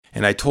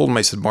And I told him,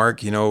 I said,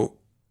 Mark,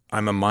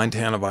 I'm a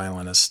Montana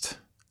violinist.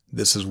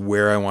 This is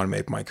where I want to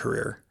make my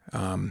career.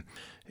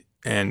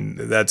 And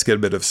that's got a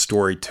bit of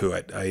story to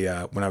it.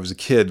 When I was a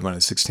kid, when I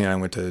was 16, I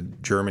went to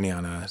Germany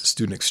on a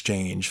student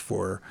exchange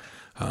for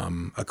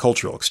a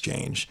cultural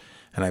exchange.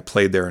 And I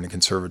played there in a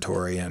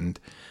conservatory. And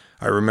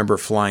I remember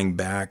flying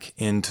back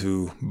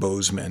into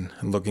Bozeman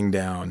and looking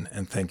down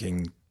and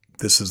thinking,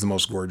 this is the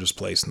most gorgeous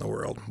place in the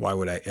world. Why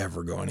would I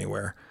ever go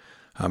anywhere?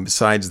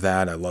 Besides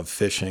that, I love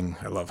fishing.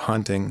 I love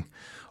hunting.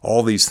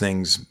 All these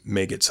things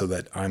make it so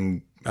that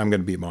I'm going to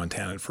be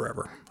Montanan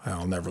forever.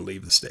 I'll never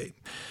leave the state.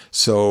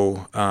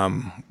 So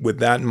with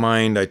that in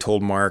mind, I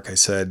told Mark, I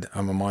said,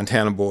 I'm a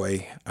Montana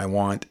boy. I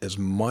want as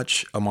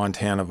much a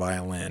Montana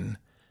violin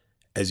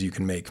as you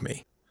can make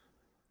me.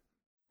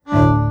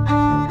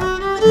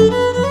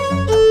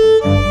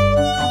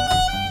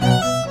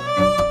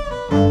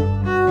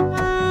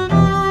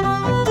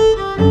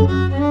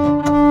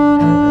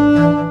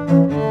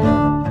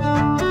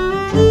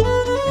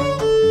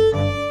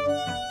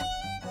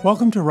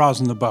 Welcome to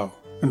Rosin the Bow,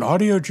 an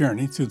audio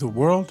journey through the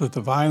world of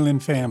the violin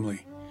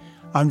family.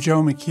 I'm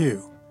Joe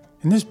McHugh,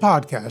 and this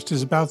podcast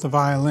is about the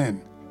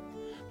violin,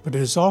 but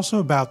it is also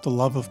about the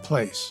love of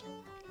place.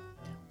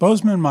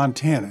 Bozeman,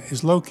 Montana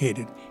is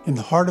located in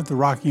the heart of the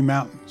Rocky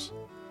Mountains.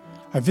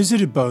 I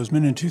visited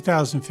Bozeman in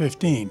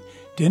 2015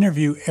 to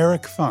interview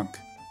Eric Funk.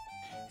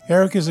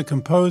 Eric is a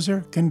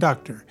composer,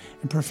 conductor,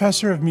 and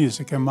professor of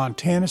music at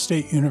Montana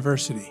State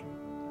University.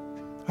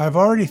 I've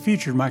already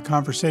featured my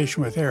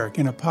conversation with Eric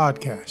in a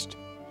podcast.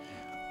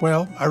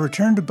 Well, I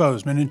returned to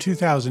Bozeman in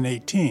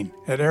 2018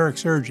 at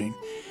Eric's urging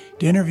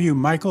to interview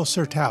Michael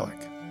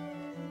Sertalik.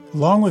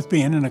 Along with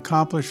being an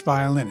accomplished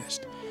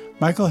violinist,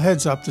 Michael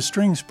heads up the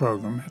strings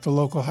program at the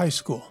local high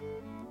school.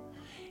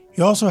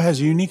 He also has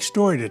a unique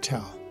story to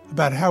tell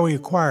about how he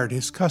acquired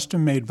his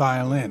custom-made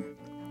violin,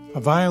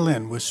 a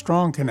violin with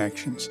strong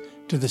connections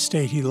to the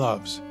state he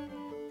loves.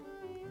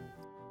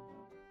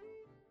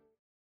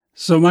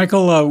 So,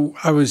 Michael,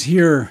 I was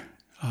here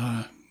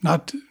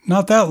not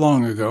that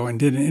long ago and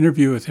did an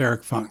interview with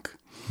Eric Funk,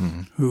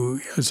 who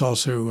is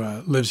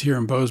also lives here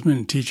in Bozeman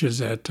and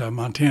teaches at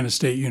Montana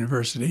State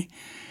University.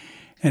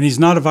 And he's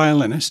not a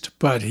violinist,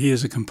 but he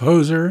is a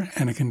composer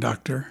and a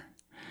conductor.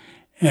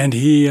 And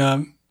he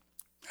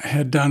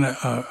had done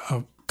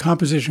a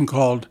composition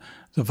called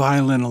The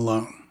Violin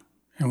Alone.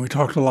 And we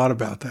talked a lot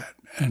about that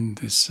and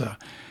this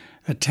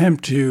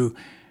attempt to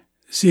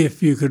see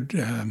if you could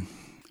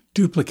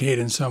duplicate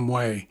in some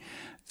way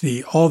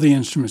all the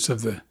instruments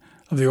of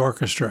the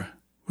orchestra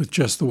with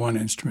just the one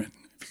instrument.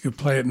 If you could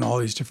play it in all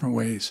these different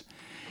ways.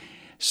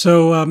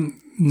 So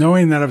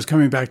knowing that I was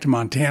coming back to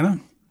Montana,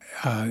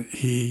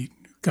 he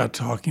got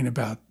talking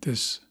about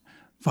this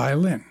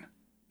violin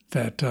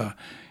that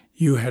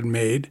you had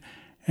made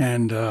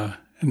and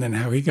then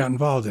how he got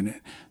involved in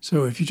it.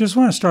 So if you just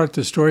want to start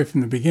the story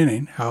from the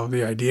beginning, how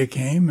the idea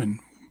came and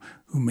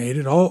who made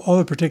it, all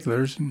the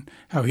particulars and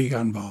how he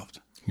got involved.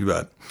 You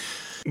bet.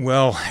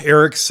 Well,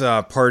 Eric's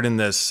part in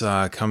this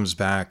comes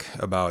back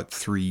about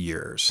 3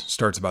 years,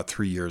 starts about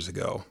 3 years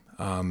ago.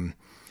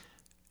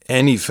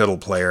 Any fiddle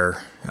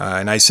player,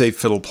 and I say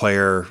fiddle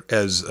player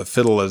as a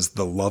fiddle as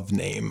the love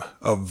name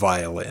of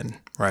violin,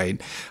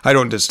 right? I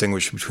don't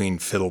distinguish between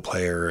fiddle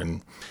player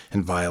and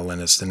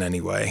violinist in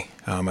any way.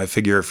 I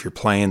figure if you're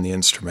playing the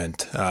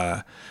instrument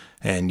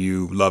and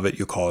you love it,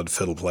 you call it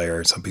fiddle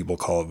player. Some people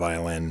call it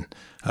violin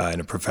in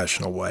a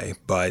professional way,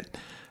 but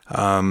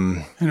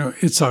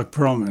Itzhak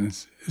Perlman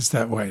is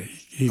that way.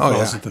 He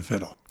calls it the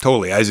fiddle.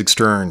 Totally. Isaac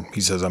Stern,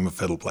 he says, I'm a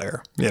fiddle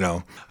player,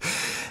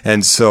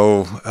 And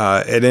so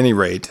at any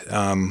rate,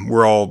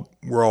 we're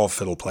all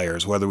fiddle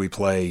players, whether we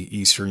play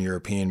Eastern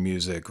European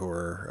music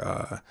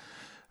or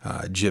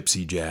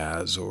gypsy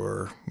jazz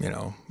or,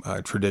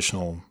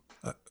 traditional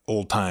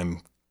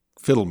old-time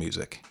fiddle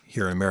music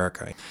here in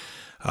America.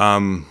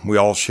 We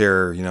all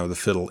share, the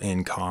fiddle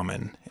in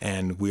common.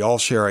 And we all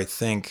share, I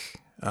think,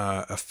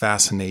 a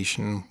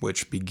fascination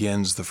which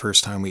begins the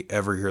first time we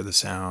ever hear the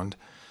sound,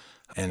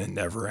 and it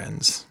never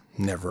ends.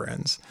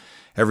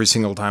 Every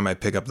single time I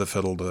pick up the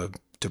fiddle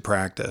to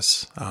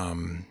practice,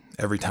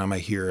 every time I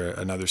hear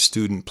another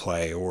student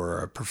play or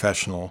a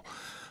professional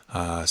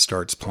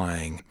starts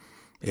playing,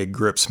 it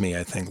grips me,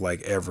 I think,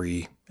 like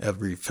every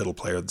fiddle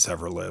player that's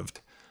ever lived.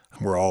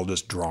 We're all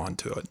just drawn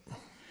to it.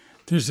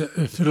 There's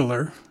a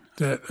fiddler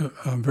that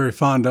I'm very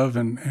fond of,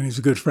 and he's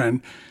a good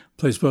friend,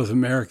 plays both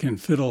American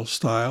fiddle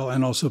style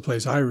and also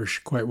plays Irish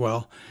quite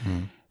well.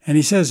 Mm. And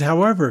he says,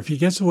 however, if he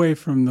gets away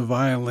from the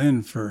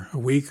violin for a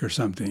week or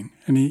something,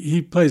 and he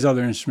plays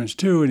other instruments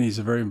too, and he's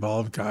a very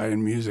involved guy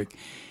in music,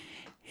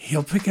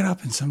 he'll pick it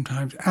up and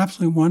sometimes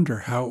absolutely wonder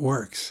how it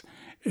works,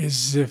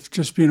 as if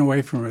just being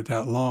away from it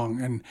that long,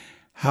 and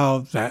how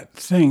that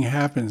thing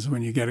happens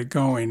when you get it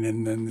going,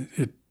 and then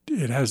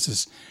it has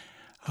this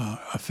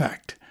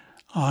effect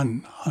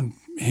on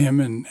him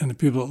and the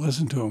people that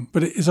listen to him.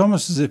 But it's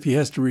almost as if he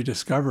has to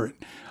rediscover it.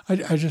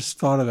 I just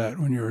thought of that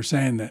when you were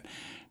saying that.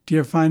 Do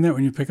you ever find that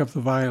when you pick up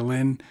the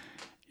violin,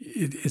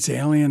 it's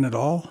alien at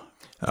all?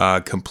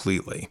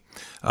 completely.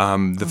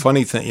 The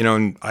funny thing,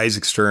 and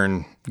Isaac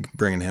Stern,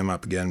 bringing him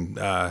up again,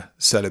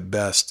 said it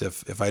best.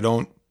 If I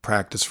don't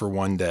practice for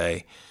one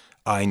day,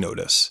 I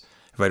notice.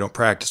 If I don't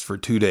practice for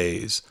 2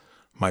 days,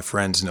 my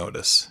friends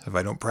notice. If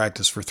I don't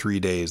practice for 3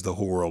 days, the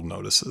whole world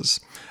notices.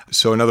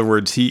 So in other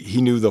words,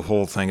 he knew the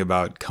whole thing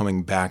about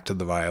coming back to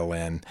the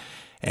violin.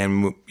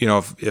 And,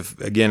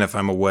 if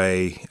I'm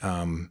away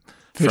from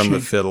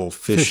the fiddle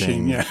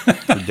fishing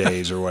for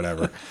days or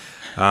whatever,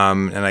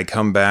 and I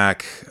come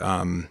back,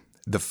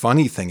 the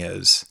funny thing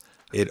is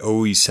it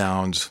always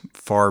sounds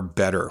far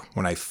better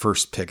when I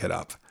first pick it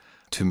up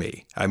to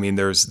me. I mean,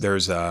 there's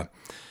the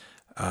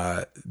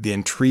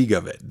intrigue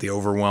of it, the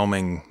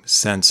overwhelming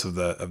sense of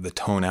the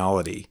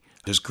tonality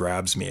just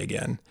grabs me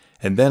again.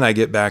 And then I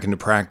get back into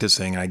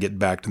practicing, and I get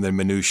back to the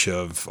minutia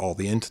of all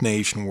the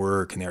intonation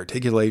work and the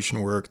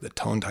articulation work, the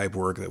tone type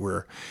work that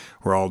we're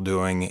all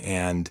doing,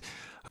 and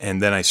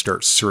then I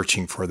start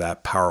searching for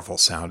that powerful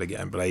sound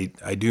again. But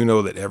I do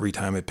know that every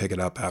time I pick it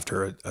up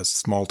after a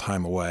small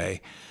time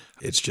away,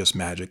 it's just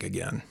magic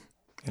again,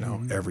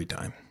 every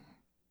time.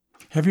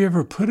 Have you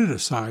ever put it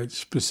aside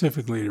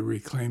specifically to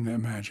reclaim that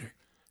magic?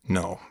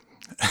 No.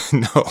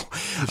 No.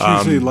 It's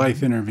usually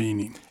life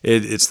intervening.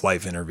 It's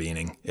life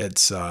intervening.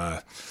 It's,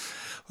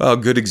 a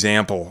good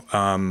example.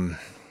 I'm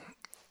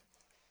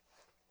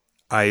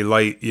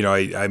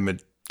a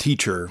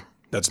teacher.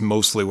 That's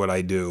mostly what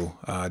I do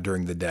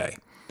during the day.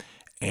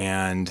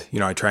 And,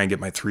 I try and get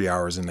my 3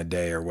 hours in a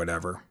day or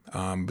whatever,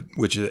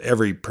 which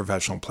every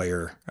professional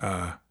player,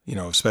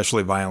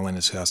 especially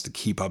violinists who has to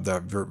keep up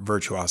that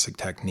virtuosic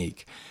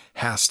technique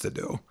has to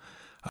do.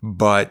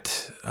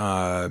 But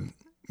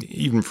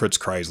even Fritz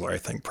Kreisler, I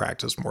think,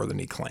 practiced more than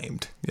he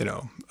claimed,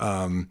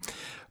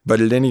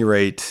 But at any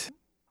rate,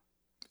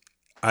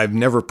 I've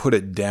never put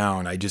it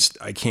down. I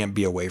can't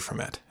be away from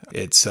it.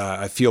 It's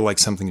I feel like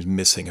something's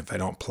missing if I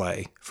don't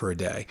play for a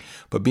day.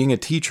 But being a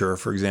teacher,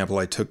 for example,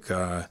 I took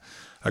a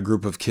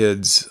group of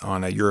kids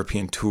on a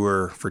European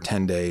tour for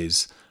 10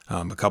 days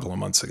a couple of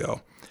months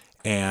ago.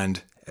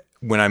 And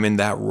when I'm in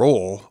that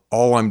role,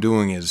 all I'm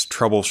doing is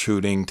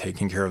troubleshooting,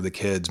 taking care of the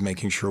kids,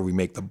 making sure we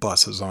make the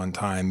buses on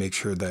time, make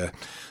sure the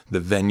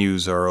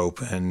venues are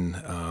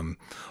open,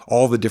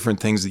 all the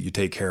different things that you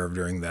take care of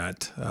during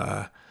that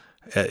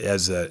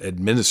as an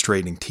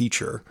administrating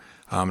teacher.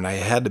 And I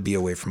had to be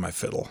away from my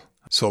fiddle.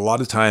 So a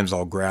lot of times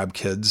I'll grab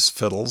kids'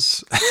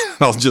 fiddles,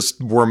 I'll just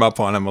warm up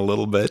on them a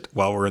little bit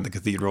while we're in the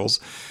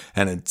cathedrals,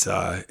 and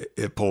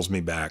it pulls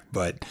me back.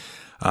 But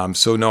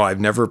so no,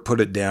 I've never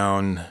put it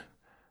down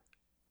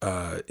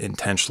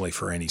intentionally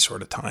for any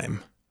sort of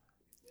time.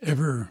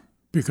 Ever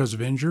because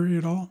of injury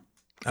at all?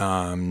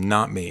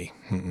 Not me.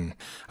 Mm-mm.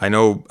 I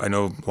know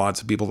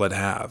lots of people that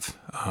have,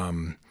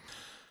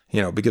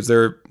 because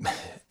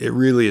it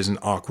really is an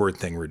awkward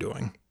thing we're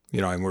doing.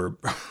 And our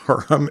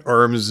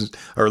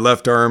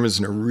left arm is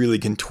in a really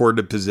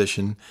contorted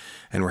position,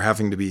 and we're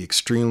having to be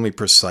extremely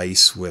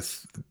precise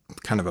with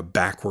kind of a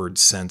backward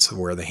sense of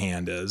where the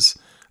hand is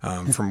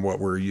from what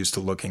we're used to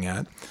looking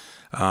at.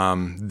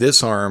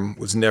 This arm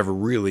was never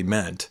really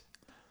meant,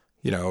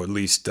 at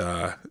least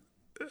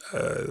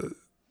through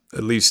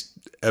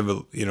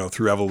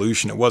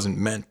evolution, it wasn't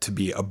meant to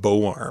be a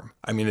bow arm.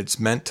 I mean, it's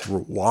meant to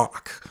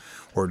walk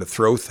or to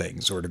throw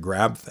things or to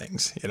grab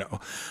things,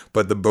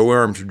 but the bow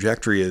arm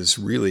trajectory is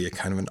really a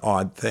kind of an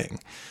odd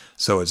thing.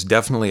 So it's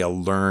definitely a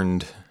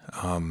learned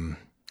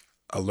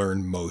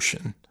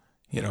motion,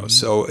 Mm-hmm.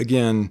 So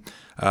again,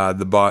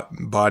 the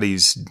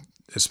bodies,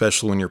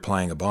 especially when you're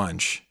playing a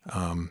bunch,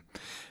 and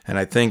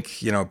I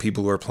think,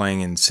 people who are playing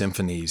in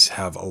symphonies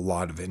have a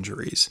lot of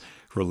injuries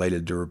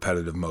related to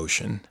repetitive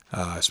motion,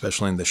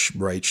 especially in the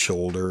right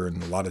shoulder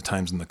and a lot of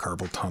times in the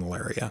carpal tunnel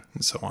area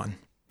and so on.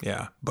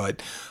 Yeah,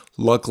 but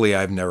luckily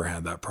I've never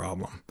had that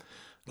problem.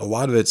 A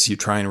lot of it's you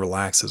try and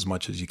relax as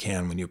much as you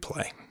can when you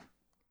play.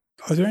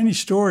 Are there any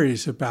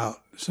stories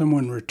about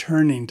someone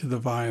returning to the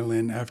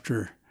violin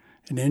after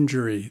an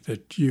injury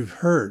that you've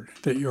heard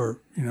that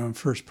your,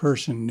 first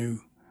person knew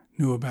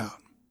about?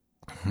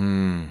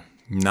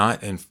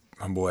 Not in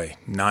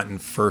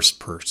first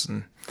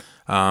person.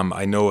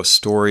 I know a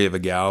story of a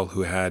gal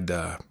who had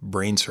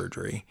brain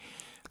surgery,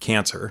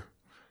 cancer.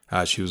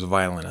 She was a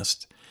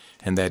violinist,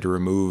 and they had to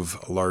remove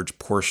a large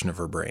portion of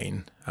her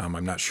brain.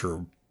 I'm not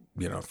sure,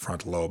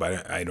 frontal lobe.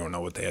 I don't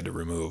know what they had to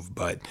remove,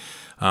 but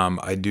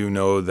I do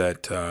know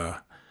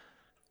that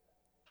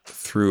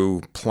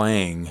through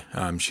playing,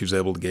 she was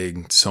able to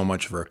gain so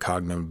much of her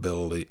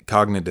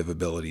cognitive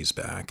abilities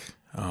back.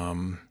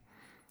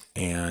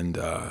 And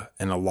a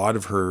lot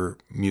of her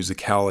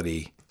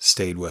musicality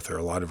stayed with her,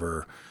 a lot of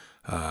her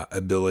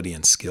ability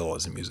and skill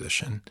as a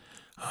musician,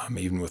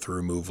 even with the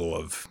removal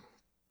of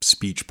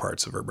speech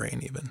parts of her brain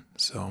even.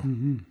 So,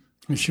 mm-hmm.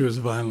 And she was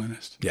a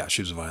violinist. Yeah,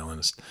 she was a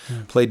violinist. Yeah.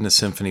 Played in a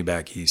symphony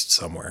back east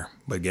somewhere.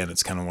 But again,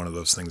 it's kind of one of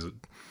those things that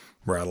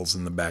rattles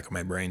in the back of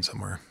my brain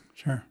somewhere.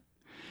 Sure.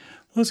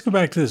 Let's go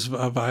back to this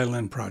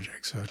violin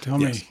project. So tell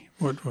me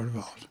what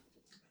involved.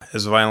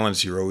 As a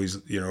violinist, you're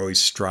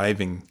always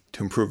striving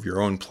to improve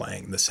your own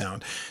playing, the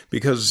sound,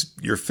 because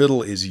your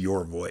fiddle is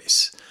your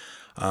voice.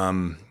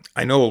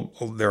 I know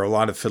there are a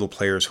lot of fiddle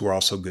players who are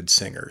also good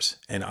singers,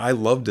 and I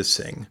love to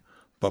sing,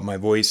 but my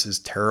voice is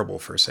terrible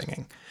for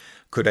singing.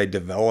 Could I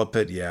develop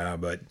it? Yeah,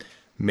 but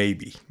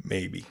maybe.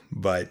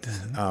 But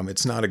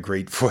it's not a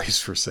great voice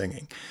for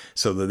singing.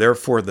 So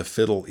therefore, the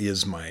fiddle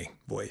is my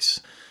voice.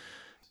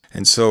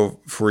 And so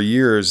for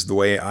years, the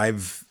way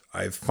I've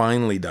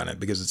finally done it,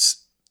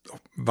 because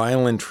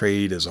violin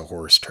trade is a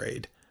horse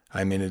trade.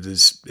 I mean, it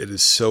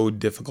is so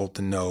difficult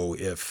to know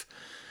if,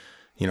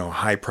 a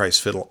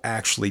high-priced fiddle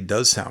actually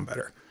does sound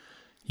better.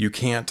 You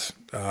can't,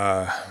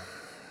 I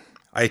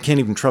can't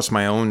even trust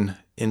my own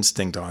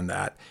instinct on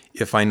that.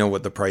 If I know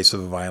what the price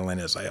of a violin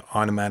is, I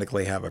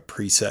automatically have a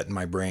preset in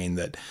my brain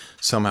that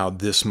somehow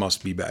this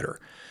must be better.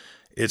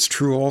 It's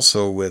true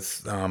also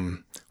with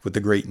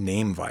the great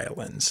name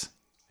violins.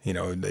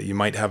 You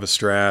might have a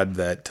Strad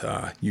that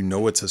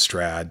it's a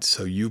Strad,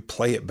 so you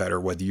play it better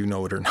whether you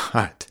know it or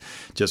not,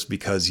 just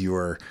because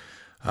you're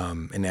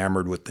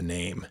enamored with the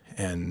name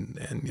and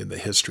the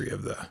history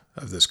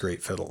of this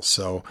great fiddle.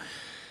 So,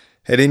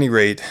 at any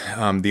rate,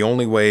 the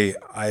only way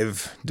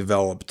I've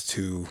developed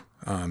to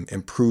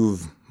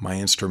improve my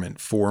instrument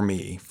for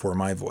me, for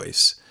my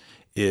voice,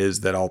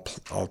 is that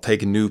I'll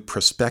take a new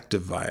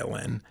prospective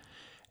violin,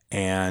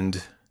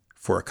 and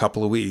for a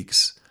couple of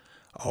weeks,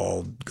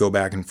 I'll go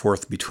back and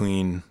forth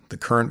between the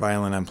current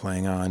violin I'm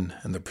playing on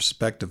and the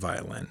prospective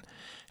violin.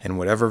 And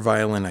whatever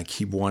violin I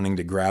keep wanting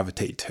to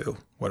gravitate to,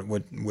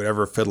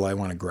 whatever fiddle I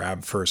want to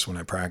grab first when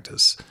I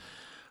practice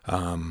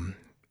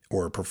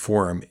or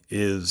perform,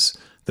 is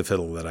the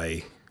fiddle that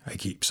I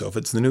keep. So if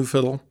it's the new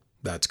fiddle,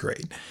 that's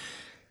great.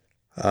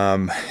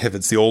 If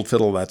it's the old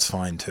fiddle, that's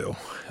fine too.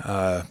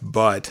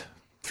 But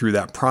through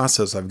that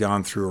process, I've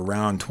gone through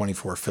around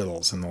 24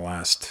 fiddles in the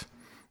last,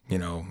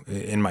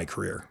 in my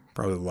career,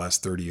 probably the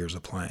last 30 years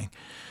of playing.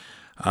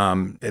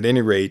 At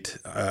any rate,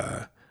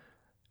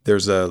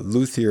 there's a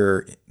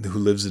luthier who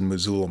lives in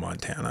Missoula,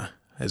 Montana.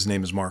 His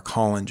name is Mark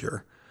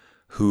Hollinger,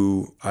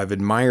 who I've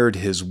admired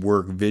his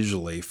work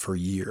visually for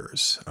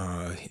years.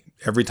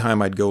 Every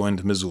time I'd go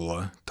into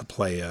Missoula to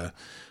play a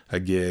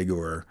gig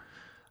or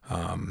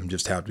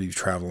just have to be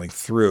traveling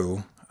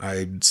through,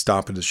 I'd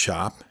stop at his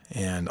shop,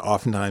 and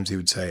oftentimes he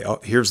would say, "Oh,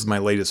 here's my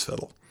latest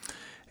fiddle."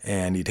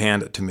 And he'd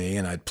hand it to me,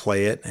 and I'd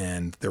play it,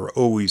 and there was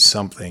always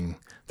something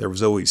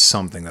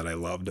that I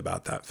loved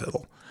about that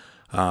fiddle.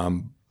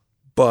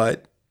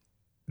 But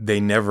they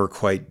never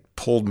quite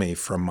pulled me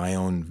from my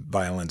own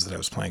violins that I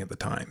was playing at the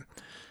time.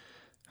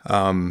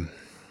 The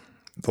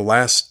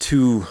last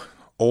two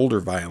older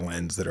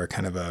violins that are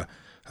kind of a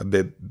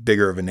bit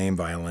bigger of a name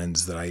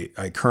violins that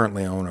I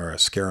currently own are a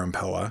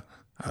Scarampella,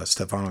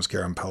 Stefano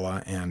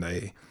Scarampella, and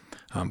a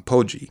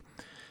Poggi.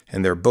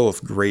 And they're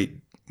both great,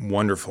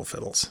 wonderful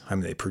fiddles. I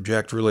mean, they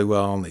project really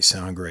well and they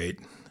sound great.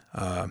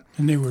 And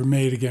they were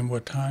made again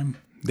what time?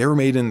 They were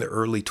made in the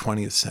early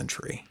 20th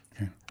century.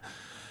 Okay.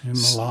 In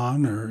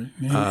Milan or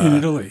in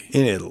Italy?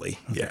 In Italy,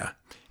 okay. Yeah.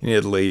 In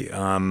Italy.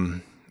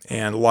 And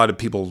a lot of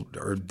people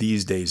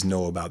these days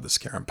know about the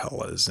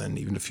Scarampellas, and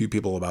even a few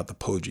people about the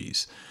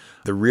Poggis.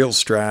 The real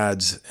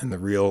Strads and the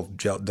real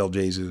Del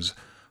Jesus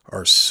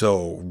are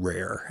so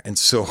rare and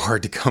so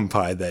hard to come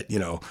by that,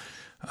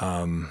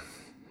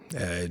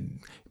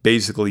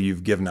 basically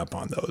you've given up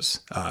on those,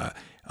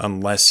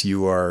 unless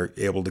you are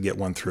able to get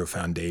one through a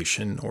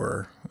foundation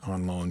or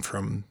on loan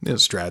from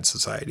Strad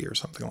Society or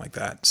something like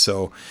that.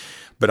 So,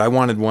 but I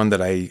wanted one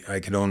that I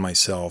could own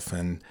myself,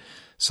 and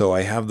so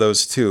I have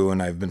those two,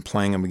 and I've been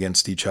playing them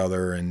against each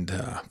other, and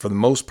for the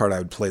most part I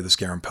would play the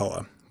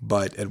Scarampella.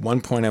 But at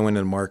one point I went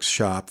into Mark's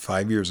shop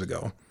 5 years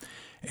ago,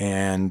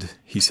 and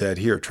he said,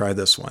 "Here, try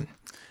this one."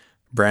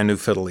 Brand new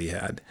fiddle he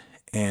had.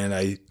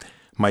 And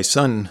my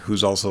son,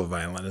 who's also a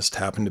violinist,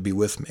 happened to be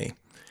with me.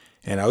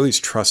 And I always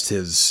trust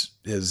his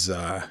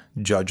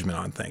judgment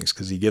on things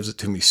because he gives it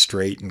to me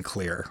straight and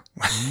clear,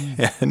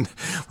 and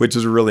which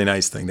is a really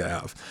nice thing to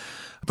have.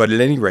 But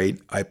at any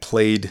rate, I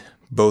played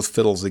both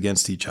fiddles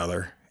against each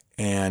other,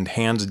 and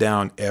hands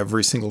down,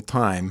 every single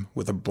time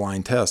with a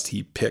blind test,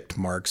 he picked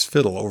Mark's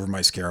fiddle over my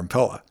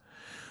Scarampella,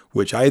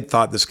 which I had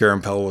thought the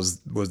Scarampella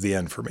was the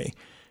end for me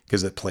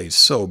because it plays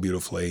so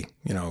beautifully,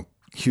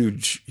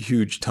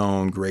 huge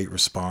tone, great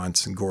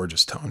response, and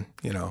gorgeous tone,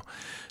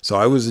 So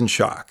I was in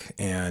shock.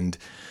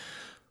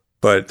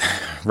 But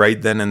right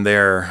then and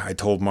there, I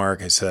told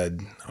Mark, I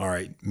said, "All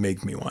right,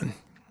 make me one."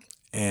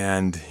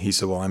 And he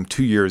said, "Well, I'm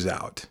 2 years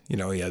out." He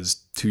has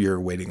 2-year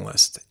waiting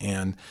list.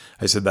 And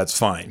I said, "That's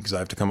fine, because I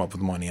have to come up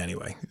with money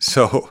anyway.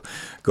 So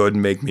go ahead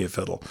and make me a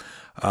fiddle."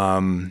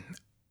 I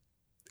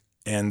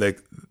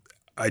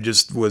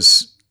just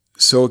was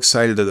so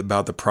excited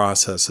about the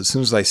process. As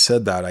soon as I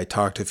said that, I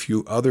talked to a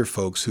few other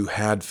folks who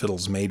had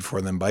fiddles made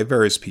for them by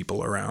various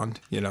people around,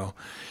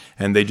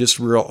 and they just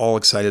were all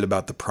excited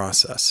about the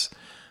process.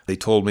 They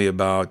told me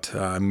about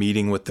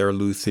meeting with their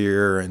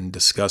luthier and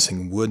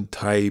discussing wood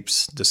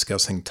types,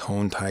 discussing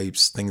tone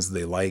types, things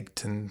they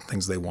liked and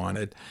things they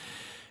wanted.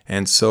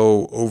 And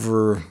so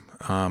over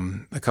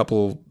a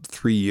couple,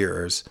 3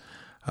 years,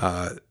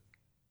 I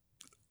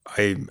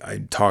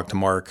talked to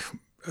Mark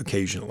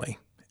occasionally.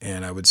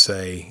 and I would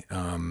say,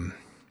 I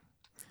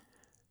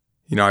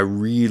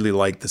really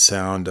like the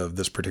sound of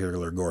this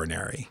particular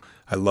Guarneri.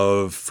 I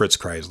love Fritz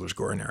Kreisler's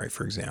Guarneri,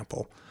 for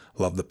example.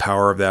 I love the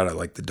power of that. I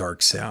like the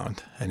dark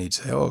sound. And he'd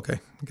say, oh,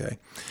 okay.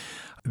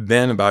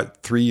 Then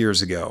about 3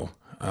 years ago,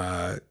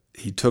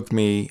 he took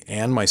me,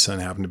 and my son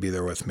happened to be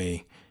there with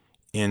me,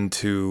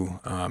 into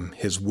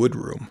his wood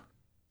room.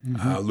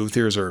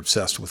 Luthiers are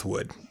obsessed with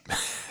wood,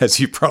 as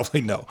you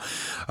probably know.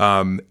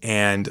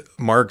 And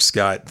Mark's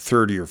got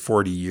 30 or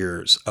 40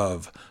 years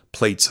of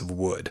plates of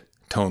wood,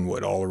 tone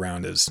wood, all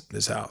around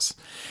his house.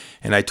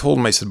 And I told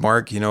him, I said,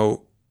 Mark,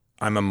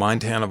 I'm a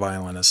Montana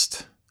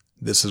violinist.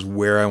 This is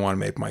where I want to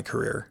make my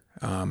career.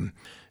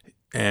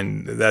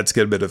 And that's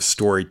got a bit of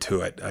story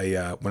to it.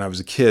 When I was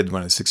a kid,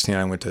 when I was 16,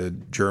 I went to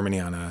Germany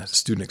on a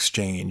student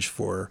exchange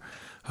for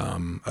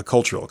a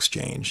cultural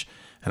exchange.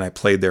 And I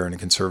played there in a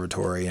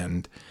conservatory.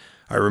 And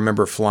I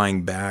remember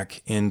flying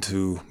back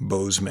into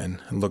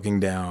Bozeman and looking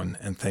down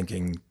and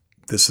thinking,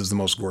 this is the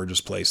most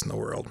gorgeous place in the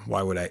world.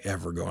 Why would I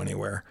ever go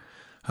anywhere?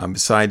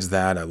 Besides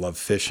that, I love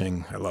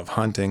fishing. I love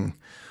hunting.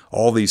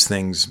 All these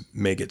things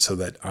make it so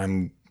that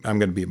I'm going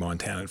to be a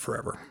Montanan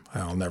forever.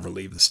 I'll never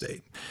leave the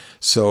state.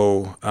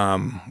 So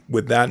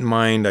with that in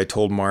mind, I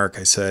told Mark,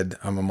 I said,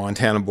 I'm a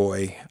Montana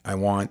boy. I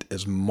want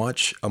as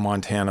much a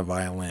Montana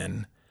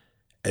violin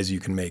as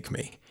you can make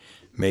me.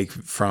 Make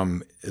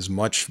from as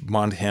much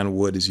Montana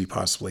wood as you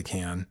possibly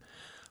can.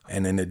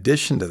 And in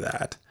addition to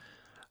that,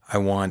 I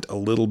want a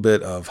little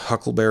bit of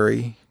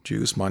huckleberry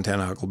juice,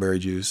 Montana huckleberry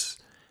juice,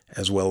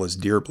 as well as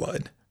deer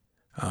blood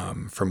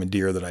from a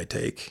deer that I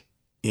take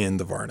in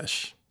the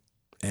varnish.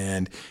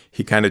 And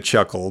he kind of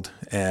chuckled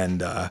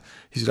and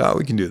he said, oh,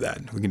 we can do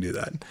that. We can do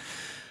that.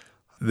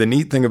 The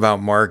neat thing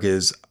about Mark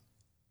is,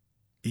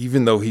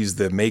 even though he's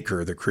the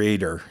maker, the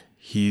creator,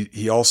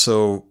 he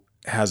also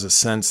has a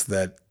sense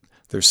that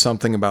there's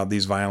something about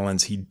these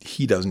violins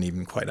he doesn't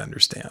even quite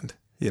understand,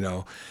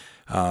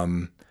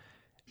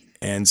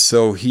 and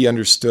so he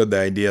understood the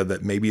idea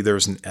that maybe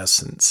there's an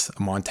essence,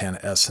 a Montana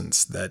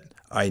essence that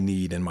I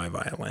need in my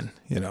violin,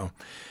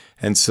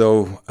 And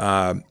so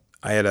I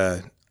had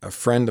a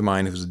friend of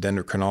mine who's a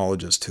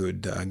dendrochronologist who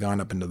had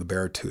gone up into the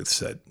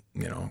Beartooths at,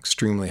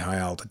 extremely high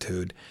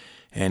altitude.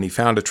 And he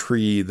found a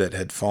tree that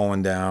had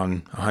fallen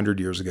down 100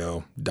 years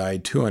ago,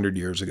 died 200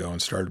 years ago,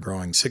 and started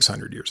growing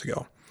 600 years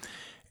ago.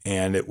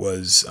 And it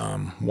was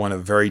one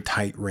of very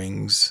tight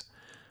rings.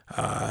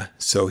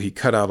 So he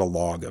cut out a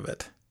log of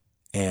it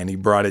and he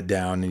brought it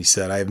down and he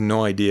said, I have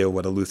no idea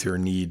what a luthier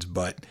needs,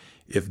 but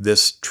if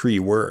this tree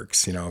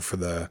works, for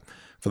the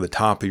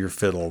top of your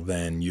fiddle,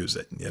 then use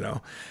it,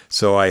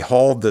 So I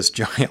hauled this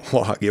giant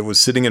log. It was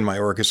sitting in my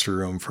orchestra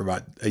room for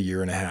about a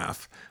year and a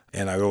half.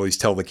 And I would always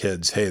tell the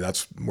kids, hey,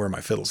 that's where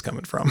my fiddle's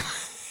coming from.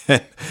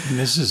 And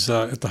this is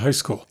at the high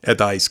school? At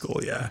the high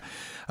school, yeah.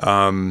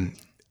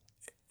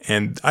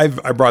 And I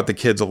brought the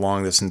kids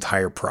along this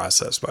entire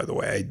process, by the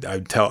way. I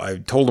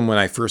told them when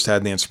I first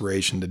had the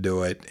inspiration to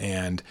do it,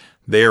 and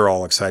they are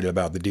all excited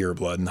about the deer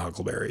blood and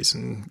huckleberries,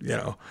 and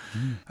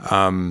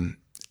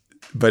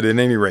But at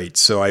any rate,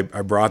 so I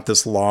brought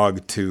this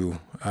log to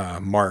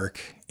Mark,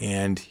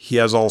 and he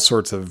has all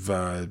sorts of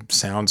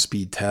sound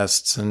speed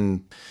tests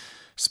and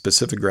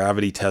specific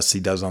gravity tests he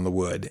does on the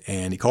wood.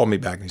 And he called me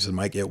back and he said,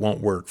 Mike, it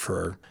won't work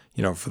for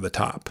the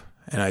top.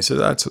 And I said,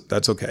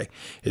 that's okay.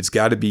 It's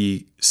got to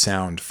be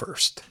sound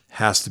first.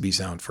 Has to be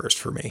sound first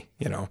for me,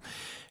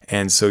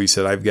 And so he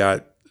said, I've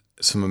got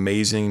some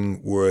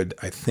amazing wood,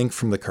 I think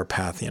from the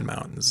Carpathian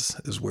Mountains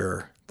is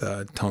where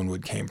the tone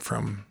wood came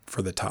from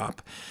for the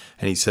top.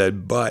 And he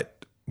said,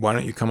 but why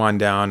don't you come on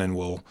down and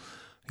we'll,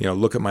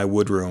 look at my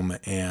wood room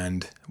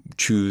and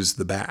choose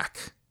the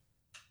back,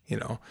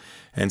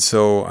 And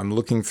so I'm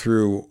looking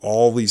through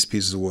all these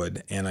pieces of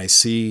wood and I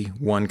see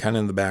one kind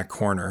of in the back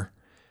corner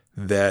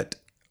that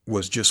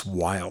was just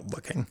wild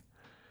looking.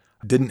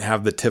 Didn't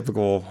have the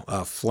typical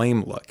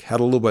flame look. Had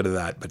a little bit of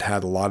that, but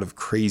had a lot of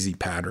crazy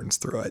patterns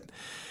through it.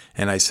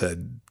 And I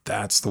said,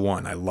 that's the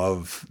one. I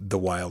love the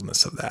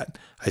wildness of that.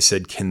 I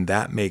said, can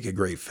that make a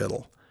great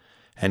fiddle?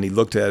 And he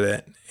looked at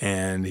it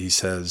and he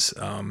says,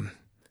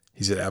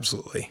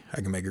 absolutely,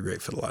 I can make a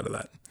great fiddle out of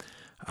that.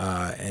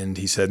 And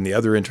he said, and the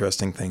other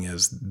interesting thing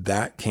is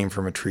that came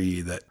from a tree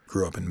that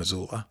grew up in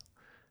Missoula.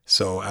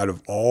 So out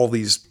of all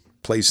these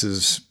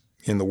places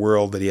in the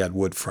world that he had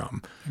wood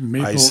from.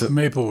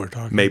 Maple we're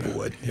talking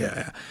Maplewood, about.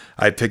 yeah.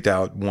 I picked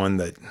out one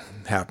that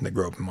happened to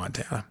grow up in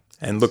Montana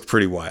and looked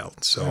pretty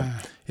wild. So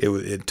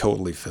it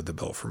totally fit the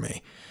bill for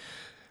me.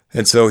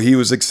 And so he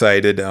was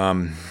excited.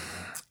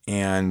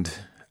 And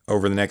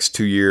over the next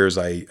 2 years,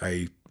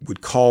 I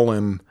would call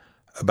him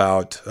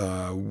about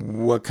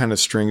what kind of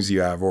strings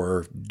you have,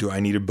 or do I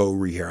need a bow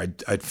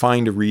rehair? I'd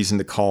find a reason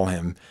to call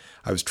him.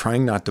 I was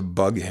trying not to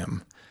bug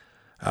him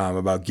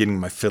about getting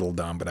my fiddle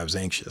done, but I was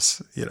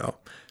anxious,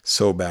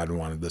 so bad and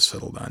wanted this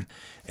fiddle done.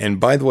 And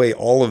by the way,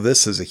 all of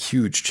this is a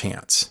huge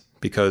chance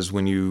because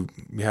when you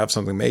have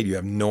something made, you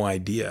have no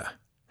idea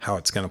how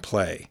it's going to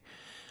play.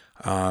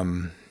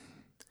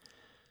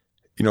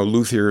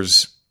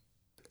 Luthiers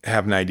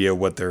have an idea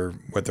what they're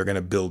going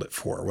to build it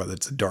for, whether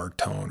it's a dark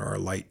tone or a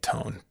light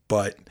tone.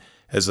 But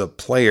as a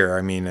player,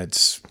 I mean,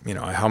 it's,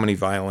 how many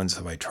violins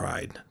have I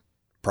tried?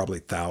 Probably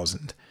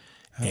 1,000.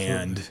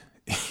 And,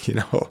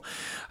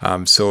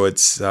 so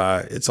it's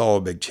all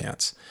a big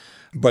chance.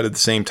 But at the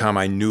same time,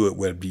 I knew it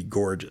would be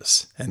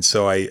gorgeous. And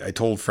so I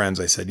told friends,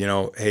 I said,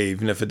 hey,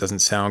 even if it doesn't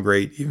sound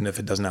great, even if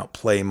it doesn't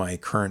outplay my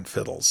current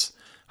fiddles,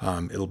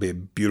 it'll be a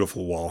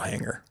beautiful wall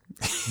hanger,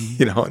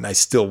 and I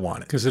still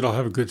want it. Because it'll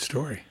have a good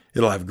story.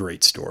 It'll have a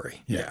great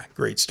story. Yeah,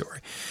 great story.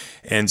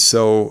 And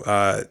so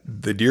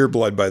the deer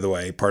blood, by the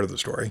way, part of the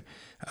story,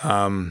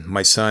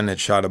 my son had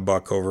shot a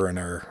buck over in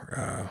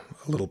our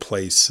little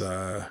place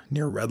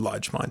near Red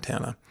Lodge,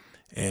 Montana.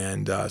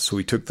 And so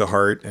we took the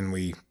heart and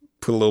we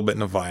put a little bit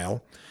in a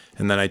vial.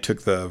 And then I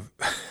took the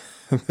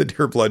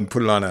deer blood and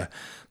put it on a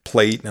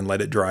plate and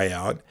let it dry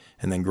out,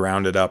 and then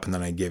ground it up, and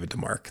then I gave it to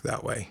Mark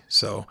that way.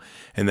 So,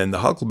 and then the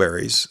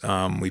huckleberries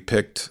we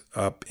picked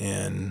up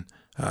in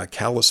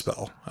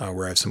Kalispell,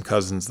 where I have some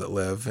cousins that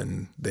live,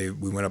 and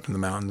we went up in the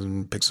mountains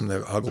and picked some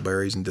of the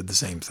huckleberries and did the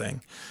same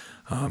thing.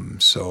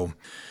 So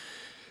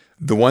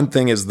the one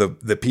thing is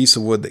the piece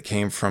of wood that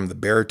came from the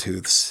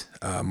Beartooths,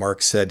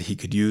 Mark said he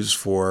could use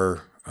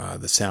for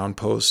the sound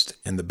post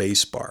and the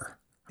bass bar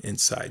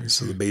inside. Mm-hmm.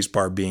 So the bass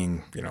bar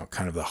being,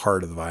 kind of the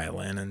heart of the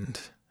violin. And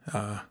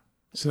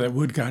so that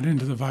wood got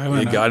into the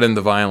violin? It got into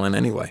the violin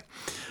anyway.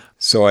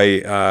 So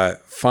I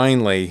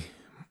finally,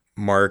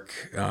 Mark,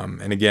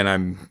 and again,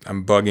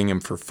 I'm bugging him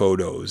for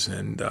photos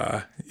and,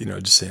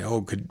 just saying,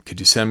 oh, could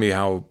you send me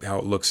how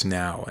it looks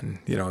now? And,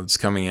 it's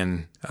coming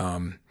in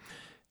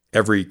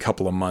every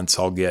couple of months.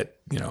 I'll get,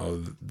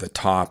 the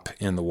top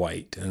in the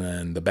white and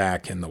then the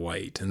back in the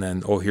white. And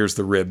then, here's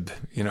the rib,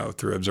 the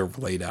ribs are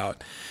laid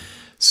out.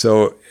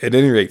 So at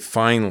any rate,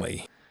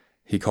 finally,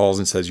 he calls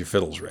and says, your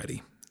fiddle's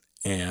ready.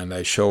 And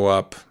I show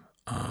up.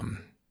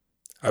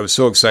 I was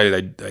so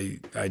excited.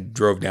 I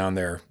drove down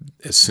there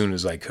as soon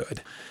as I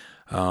could.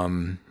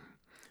 And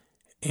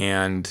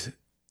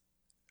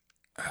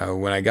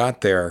when I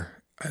got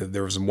there,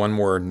 there was one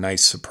more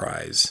nice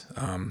surprise.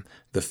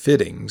 The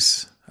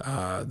fittings,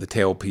 the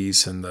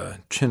tailpiece and the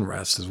chin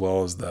rest, as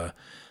well as the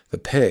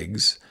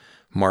pegs,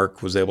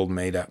 Mark was able to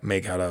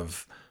make out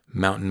of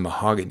mountain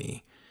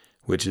mahogany,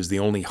 which is the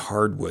only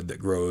hardwood that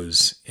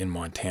grows in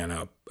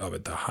Montana up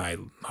at the high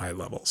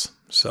levels.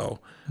 So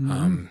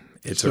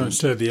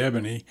instead of the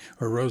ebony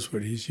or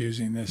rosewood, he's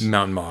using this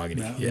mountain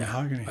mahogany.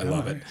 Mahogany. I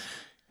love it.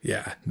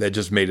 Yeah, that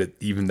just made it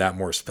even that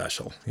more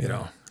special,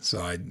 So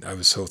I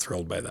was so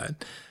thrilled by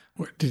that.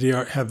 What, did he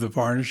have the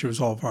varnish? It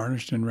was all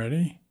varnished and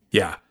ready?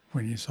 Yeah.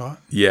 When you saw it?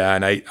 Yeah,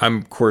 and I'm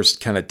of course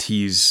kind of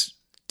tease.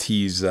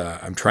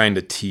 I'm trying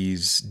to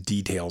tease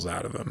details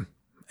out of him,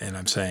 and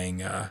I'm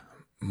saying,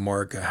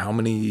 Mark, how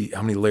many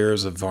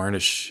layers of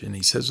varnish? And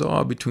he says,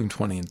 between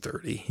 20 and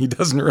 30. He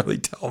doesn't really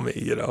tell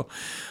me,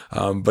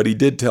 but he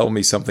did tell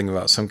me something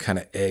about some kind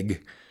of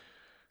egg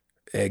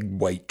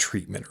white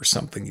treatment or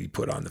something he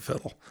put on the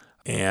fiddle.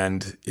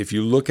 And if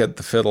you look at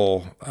the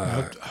fiddle,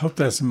 I hope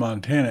that's a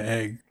Montana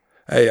egg.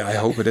 Hey, I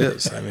hope it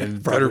is. I mean,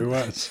 it probably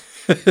was.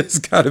 It's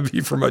got to be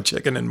from a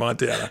chicken in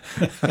Montana.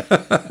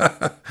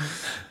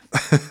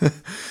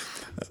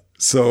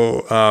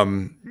 So,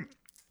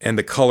 and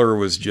the color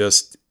was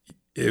just,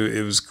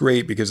 it was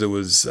great because it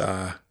was,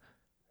 I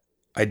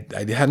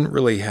hadn't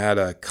really had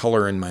a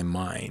color in my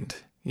mind,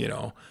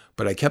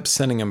 but I kept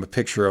sending him a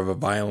picture of a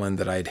violin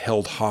that I'd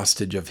held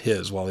hostage of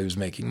his while he was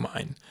making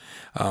mine.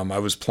 I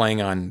was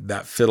playing on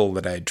that fiddle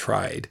that I had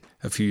tried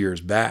a few years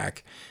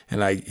back,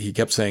 and he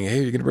kept saying, hey,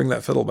 you're going to bring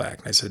that fiddle back?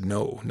 And I said,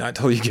 no, not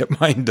till you get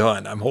mine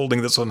done. I'm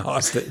holding this one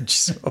hostage.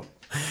 So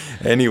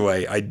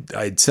anyway,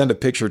 I'd send a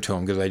picture to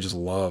him because I just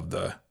love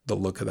the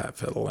look of that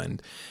fiddle.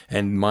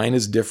 And mine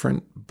is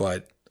different,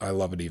 but I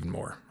love it even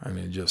more. I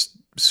mean, just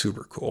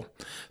super cool.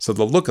 So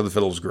the look of the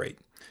fiddle is great.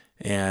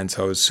 And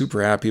so I was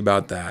super happy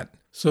about that.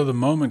 So the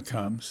moment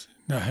comes.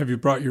 Now, have you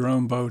brought your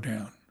own bow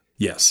down?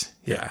 Yes.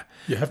 Yeah.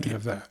 You have to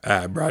have that.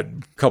 I brought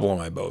a couple of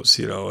my bows,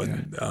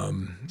 and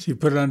so you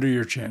put it under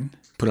your chin?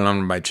 Put it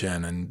under my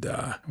chin. And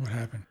what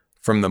happened?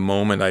 From the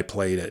moment I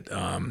played it,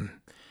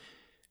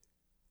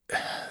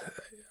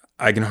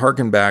 I can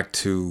harken back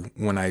to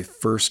when I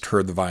first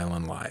heard the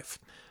violin live.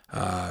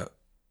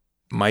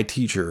 My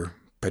teacher,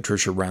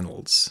 Patricia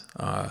Reynolds,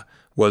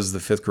 was the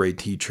 5th grade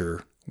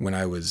teacher when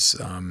I was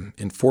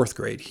in 4th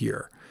grade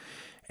here.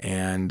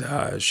 And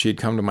she had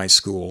come to my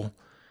school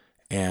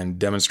and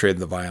demonstrated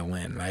the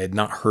violin. I had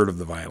not heard of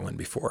the violin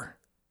before.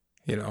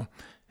 It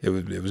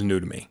was new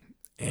to me.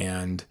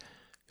 And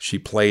she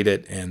played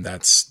it, and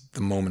that's the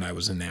moment I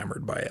was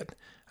enamored by it.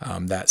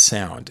 That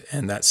sound.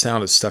 And that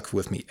sound has stuck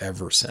with me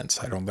ever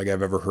since. I don't think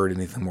I've ever heard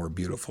anything more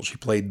beautiful. She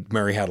played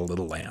Mary Had a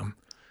Little Lamb.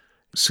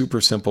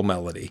 Super simple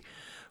melody,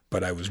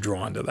 but I was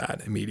drawn to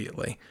that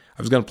immediately.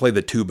 I was going to play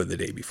the tuba the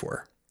day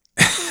before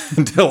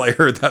until I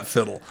heard that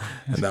fiddle,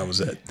 and that was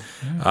it.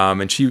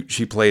 And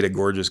she played a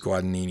gorgeous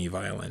Guadagnini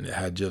violin. It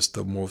had just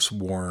the most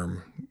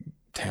warm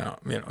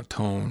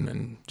tone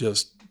and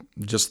just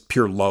just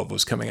pure love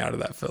was coming out of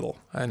that fiddle,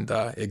 and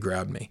it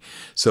grabbed me.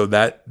 So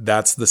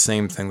that's the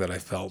same thing that I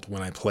felt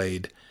when I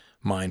played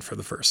mine for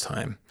the first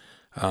time.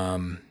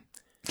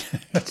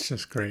 That's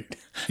just great.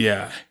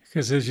 Yeah.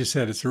 Because as you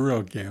said, it's a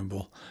real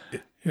gamble.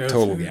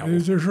 Total gamble.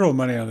 There's real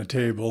money on the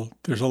table.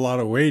 There's a lot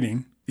of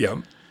waiting. Yep.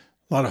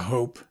 A lot of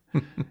hope.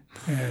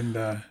 and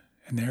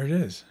there it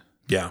is.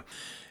 Yeah.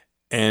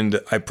 And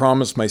I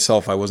promised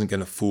myself I wasn't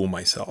going to fool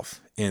myself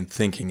in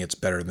thinking it's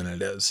better than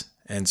it is.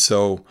 And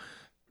so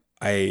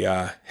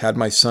I had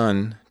my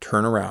son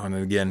turn around,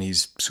 and again,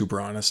 he's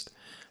super honest.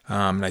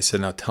 And I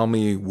said, now tell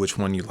me which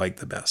one you like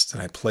the best.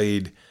 And I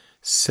played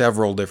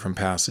several different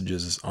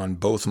passages on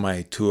both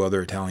my 2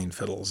 other Italian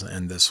fiddles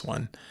and this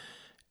one.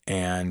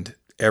 And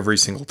every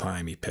single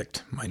time he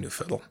picked my new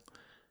fiddle.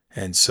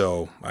 And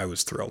so I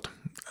was thrilled.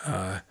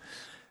 And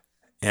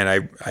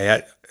I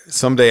had,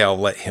 someday I'll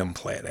let him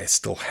play it. I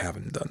still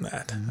haven't done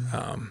that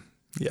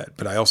yet,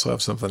 but I also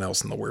have something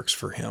else in the works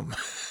for him.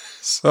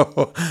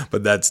 So,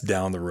 but that's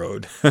down the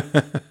road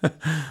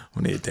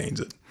when he attains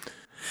it.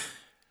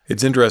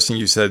 It's interesting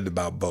you said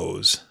about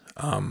bows.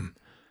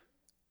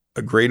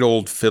 A great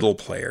old fiddle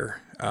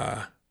player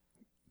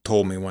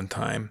told me one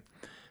time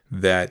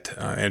that,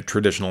 a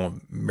traditional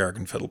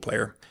American fiddle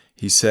player,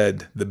 he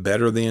said, the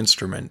better the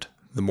instrument,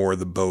 the more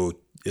the bow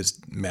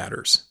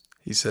matters.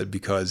 He said,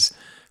 because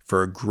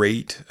for a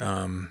great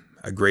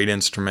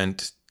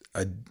instrument,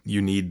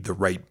 you need the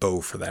right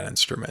bow for that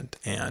instrument.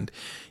 And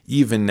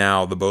even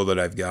now, the bow that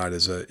I've got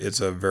is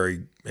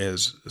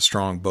a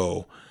strong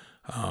bow.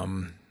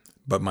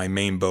 But my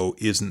main bow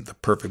isn't the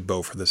perfect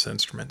bow for this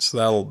instrument. So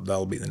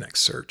that'll be the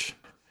next search.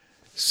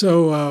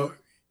 So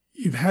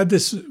you've had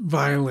this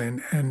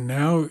violin, and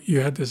now you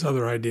had this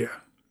other idea.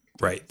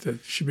 Right.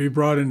 That should be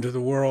brought into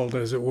the world,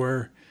 as it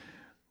were,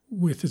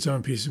 with its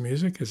own piece of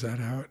music. Is that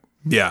how it?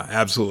 Yeah,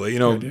 absolutely. You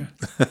know,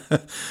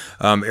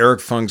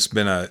 Eric Funk's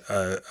been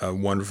a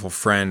wonderful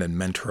friend and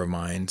mentor of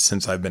mine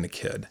since I've been a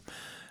kid.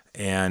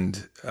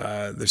 And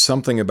there's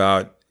something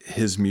about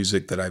his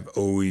music that I've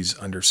always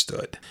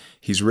understood.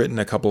 He's written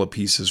a couple of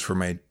pieces for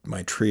my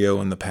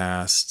trio in the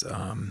past,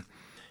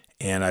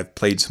 and I've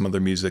played some other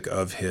music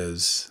of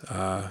his.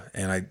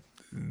 And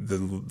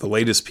the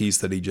latest piece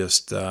that he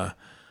just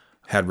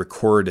had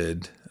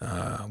recorded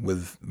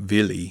with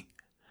Vili,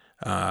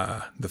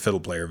 the fiddle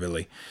player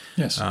Vili,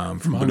 yes, from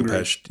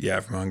Budapest,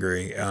 from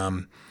Hungary,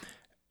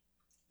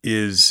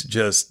 is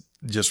just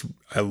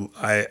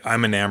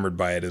I'm enamored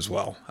by it as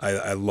well.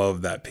 I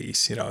love that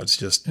piece. You know, it's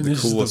just and the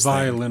this coolest is the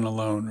violin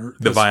alone. Or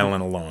the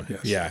violin alone.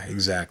 Yes. Yeah,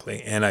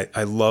 exactly. And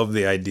I love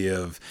the idea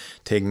of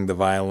taking the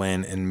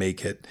violin and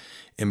make it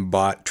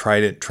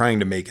trying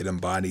to make it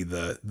embody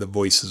the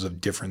voices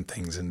of different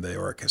things in the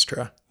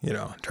orchestra. You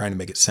know, trying to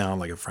make it sound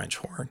like a French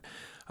horn.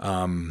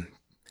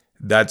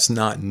 That's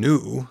not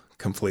new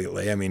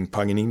completely. I mean,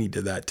 Paganini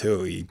did that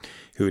too. He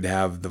would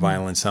have the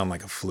violin sound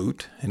like a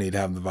flute, and he'd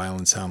have the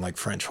violin sound like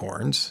French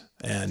horns,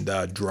 and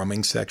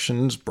drumming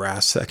sections,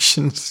 brass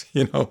sections,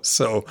 you know.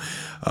 So,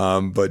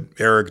 but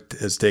Eric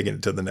has taken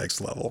it to the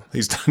next level.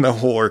 He's done a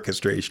whole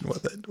orchestration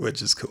with it,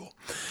 which is cool.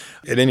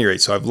 At any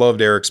rate, so I've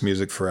loved Eric's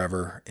music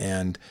forever,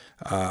 and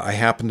I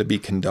happen to be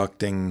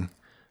conducting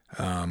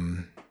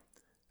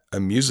a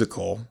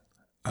musical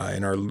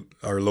in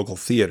our local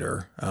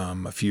theater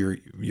a few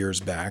years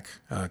back,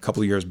 a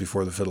couple of years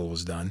before the fiddle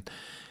was done.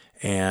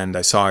 And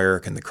I saw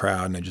Eric in the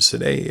crowd, and I just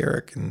said, "Hey,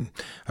 Eric." And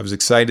I was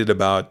excited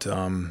about,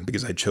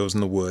 because I'd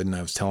chosen the wood, and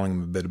I was telling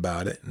him a bit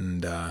about it.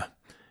 And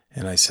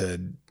I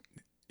said,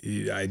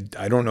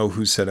 I don't know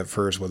who said it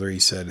first, whether he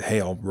said, "Hey,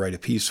 I'll write a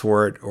piece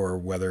for it," or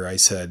whether I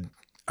said,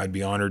 "I'd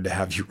be honored to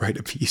have you write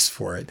a piece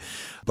for it."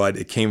 But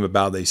it came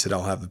about, they said,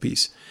 "I'll have the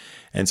piece."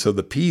 And so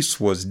the piece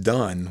was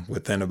done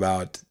within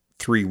about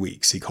 3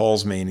 weeks. He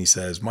calls me and he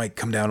says, "Mike,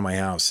 come down to my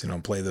house,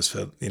 play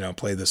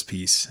this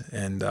piece."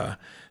 And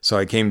so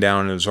I came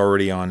down, and it was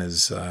already on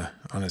his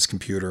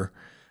computer.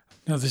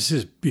 Now this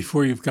is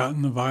before you've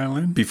gotten the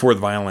violin? Before the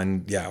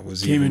violin,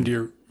 was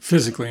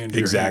physically into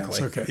exactly.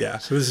 your hands. Okay. Yeah.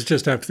 So this is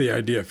just after the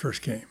idea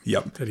first came.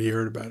 Yep. That he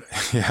heard about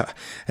it. Yeah.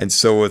 And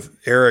so with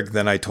Eric,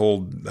 then I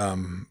told,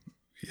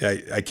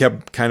 I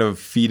kept kind of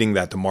feeding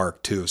that to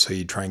Mark too. So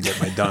he'd try and get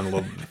my done a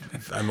little.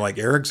 I'm like,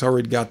 Eric's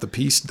already got the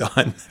piece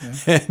done.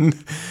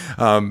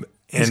 Yeah.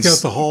 And he's got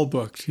the hall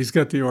booked. He's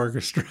got the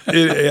orchestra.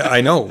 I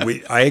know.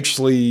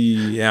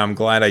 I'm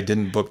glad I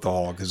didn't book the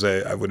hall, because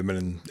I would have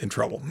been in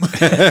trouble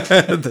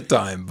at the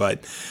time.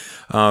 But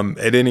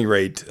at any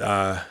rate,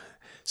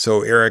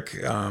 so Eric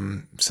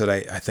said,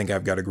 I think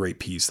I've got a great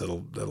piece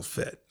that'll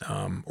fit.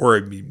 Or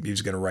he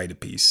was going to write a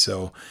piece.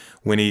 So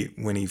when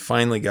he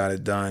finally got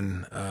it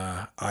done,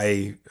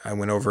 I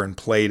went over and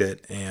played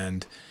it,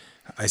 and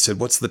I said,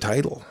 "What's the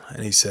title?"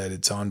 And he said,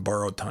 "It's On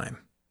Borrowed Time."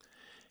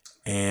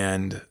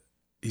 And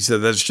he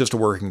said, "That's just a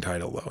working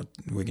title, though.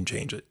 We can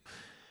change it."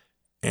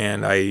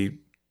 And I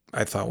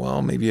thought,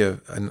 well, maybe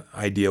an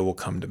idea will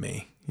come to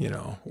me,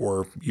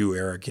 or you,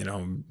 Eric,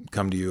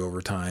 come to you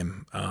over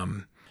time.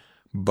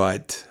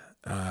 But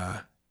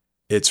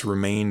it's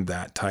remained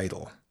that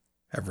title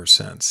ever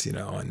since,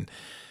 and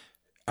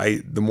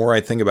the more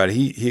I think about it,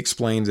 he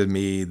explained to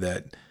me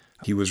that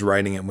he was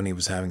writing it when he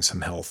was having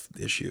some health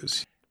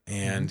issues,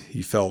 and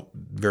he felt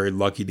very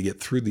lucky to get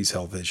through these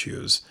health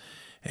issues,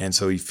 and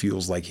so he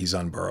feels like he's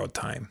on borrowed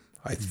time.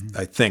 I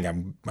think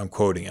I'm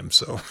quoting him,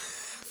 so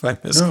if I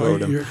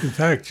misquote him. In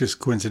fact, just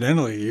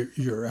coincidentally,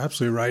 you're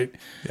absolutely right.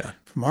 Yeah.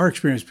 From our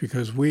experience,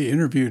 because we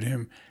interviewed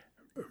him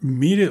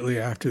immediately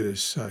after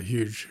this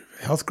huge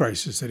health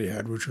crisis that he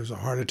had, which was a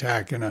heart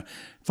attack and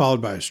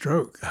followed by a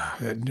stroke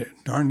that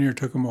darn near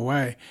took him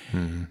away.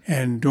 Mm-hmm.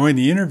 And during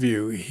the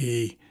interview,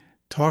 he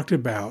talked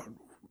about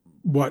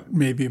what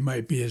maybe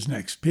might be his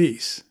next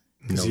piece,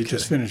 because he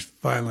just finished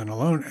Violin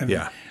Alone.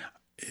 And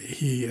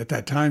he, at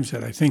that time,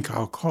 said, I think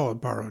I'll call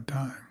it Borrowed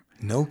Time.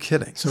 No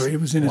kidding. So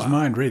it was in his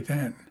mind right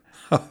then.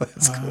 Oh,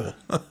 that's cool.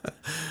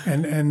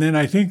 and then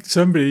I think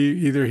somebody,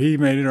 either he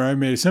made it or I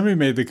made it, somebody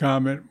made the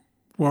comment,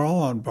 we're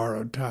all on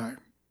borrowed time.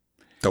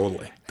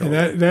 Totally. And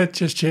that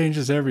just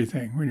changes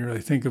everything when you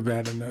really think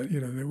about it. And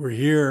that we're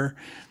here,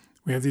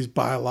 we have these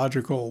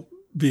biological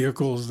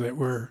vehicles that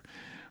we're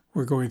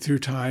going through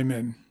time,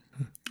 and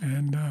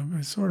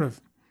it's sort of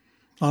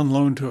on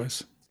loan to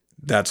us.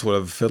 That's what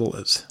a fiddle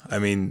is. I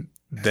mean,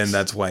 then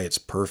that's why it's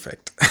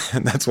perfect.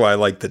 And that's why I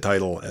like the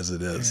title as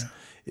it is.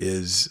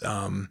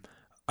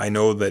 I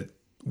know that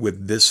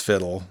with this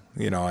fiddle,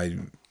 I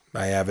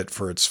have it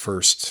for its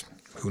first,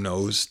 who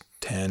knows,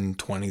 10,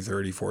 20,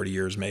 30, 40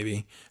 years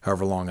maybe,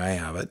 however long I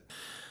have it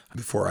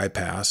before I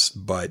pass.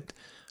 But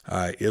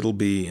it'll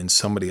be in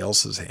somebody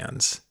else's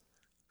hands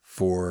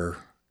for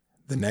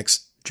the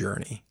next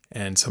journey,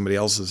 and somebody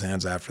else's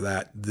hands after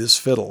that. This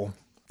fiddle,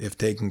 if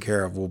taken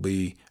care of, will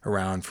be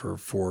around for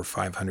 400 or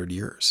 500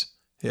 years,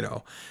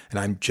 and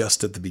I'm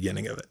just at the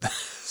beginning of it.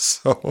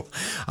 So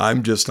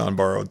I'm just on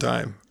borrowed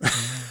time.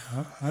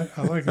 I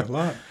like it a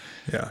lot.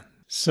 Yeah.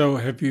 So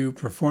have you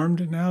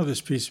performed it now,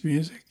 this piece of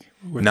music,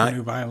 with the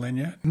new violin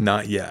yet?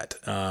 Not yet.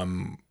 A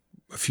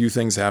few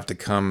things have to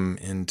come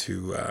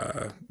into,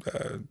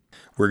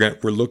 we're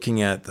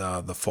looking at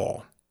the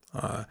fall.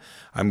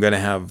 I'm going to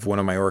have one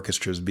of my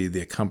orchestras be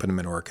the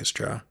accompaniment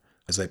orchestra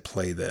as I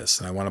play this.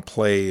 And I want to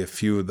play a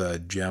few of the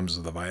gems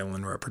of the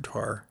violin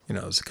repertoire.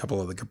 There's a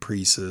couple of the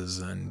caprices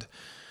and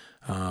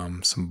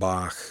some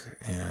Bach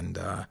and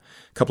a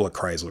couple of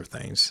Kreisler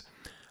things.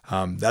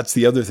 That's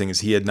the other thing,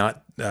 is he had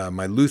not,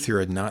 my luthier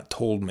had not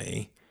told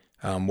me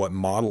what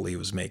model he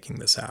was making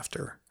this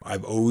after.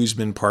 I've always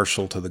been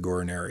partial to the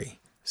Guarneri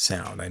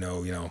sound. I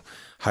know,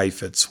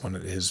 Heifetz,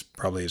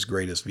 probably his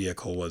greatest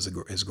vehicle was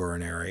his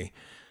Guarneri.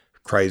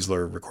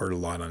 Kreisler recorded a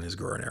lot on his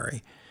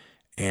Guarneri.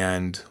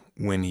 And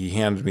when he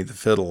handed me the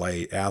fiddle,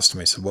 I asked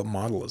him, I said, what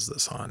model is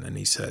this on? And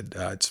he said,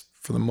 it's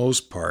for the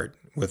most part,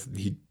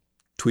 he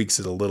tweaks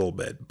it a little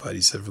bit, but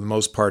he said, for the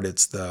most part,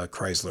 it's the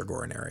Kreisler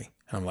Guarneri.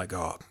 And I'm like,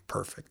 oh,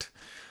 perfect.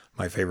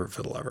 My favorite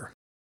fiddle ever.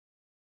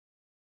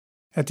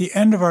 At the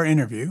end of our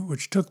interview,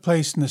 which took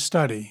place in the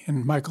study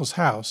in Michael's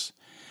house,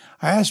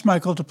 I asked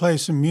Michael to play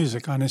some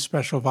music on his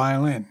special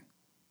violin.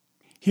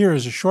 Here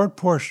is a short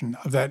portion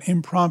of that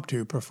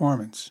impromptu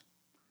performance.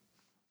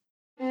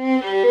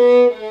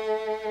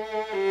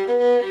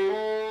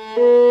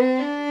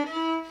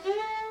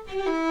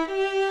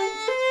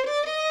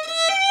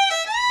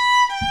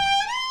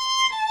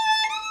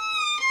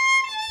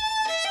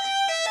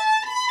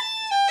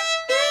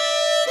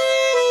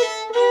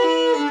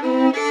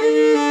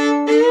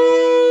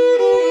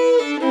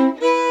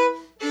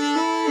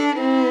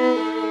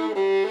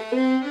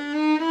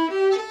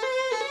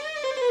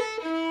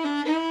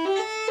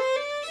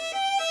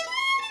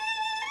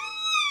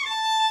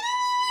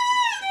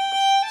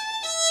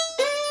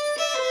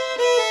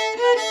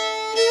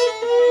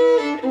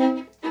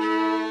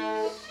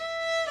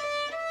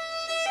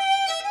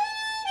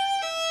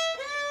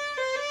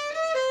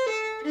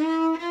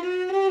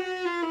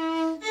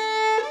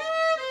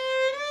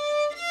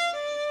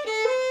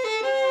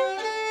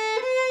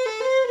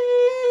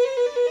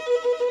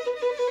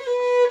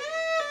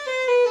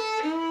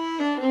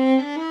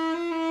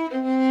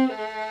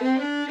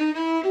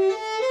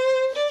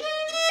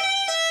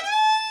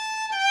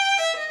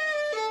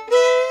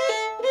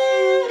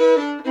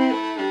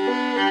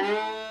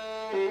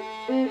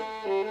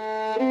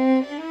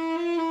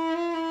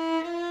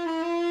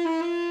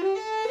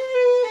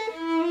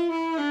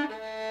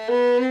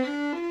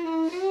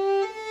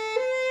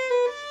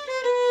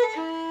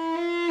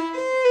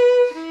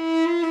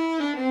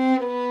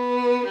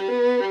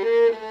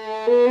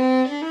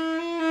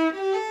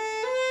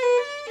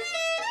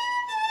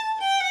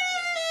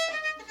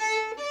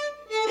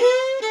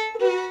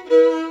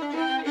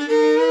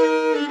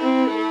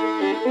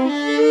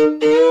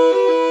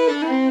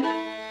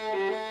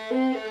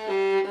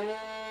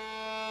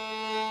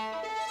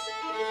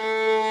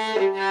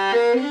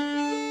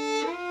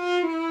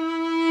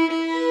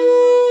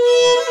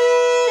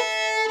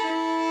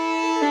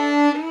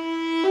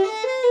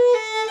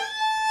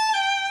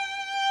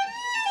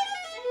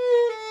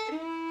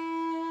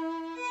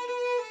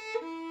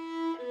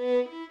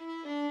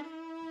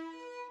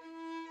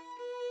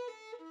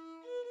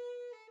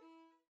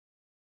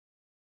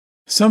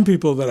 some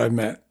people that I've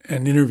met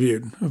and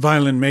interviewed,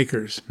 violin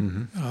makers,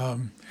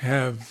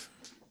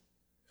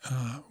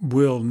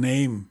 will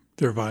name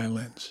their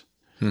violins.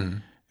 Mm-hmm.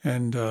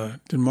 And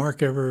did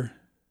Mark ever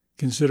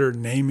consider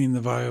naming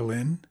the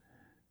violin?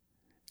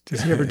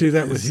 Does he ever do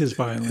that with his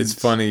violins? It's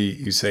funny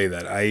you say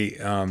that.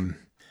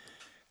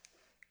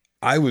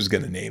 I was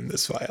going to name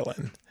this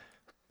violin,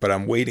 but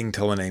I'm waiting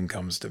till a name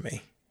comes to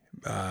me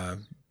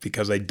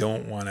because I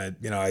don't want to,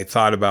 I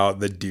thought about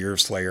the Deer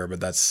Slayer, but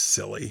that's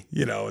silly.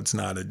 It's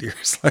not a Deer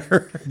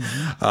Slayer.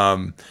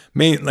 Mm-hmm.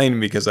 Mainly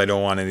because I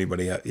don't want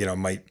anybody,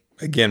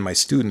 my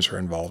students are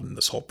involved in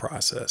this whole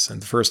process. And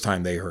the first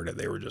time they heard it,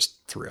 they were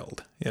just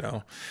thrilled,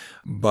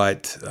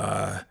 But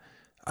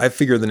I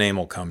figure the name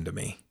will come to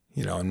me,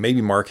 and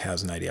maybe Mark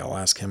has an idea. I'll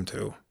ask him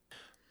to.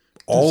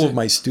 All of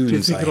my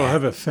students. Do you think it'll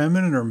have a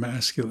feminine or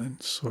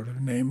masculine sort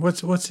of name?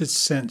 What's its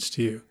sense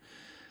to you,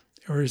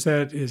 or is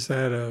that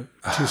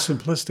too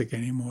simplistic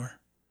anymore?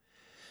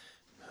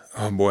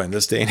 Oh boy, in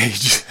this day and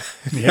age,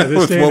 yeah,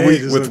 this day and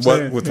age with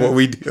what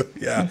we do,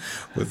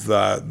 with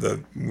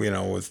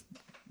with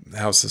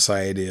how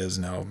society is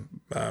now,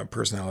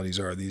 personalities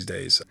are these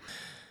days.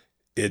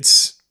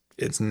 It's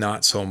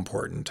not so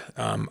important.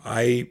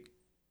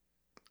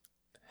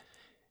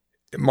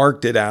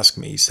 Mark did ask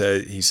me,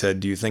 he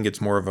said, do you think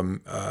it's more of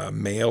a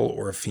male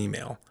or a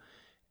female?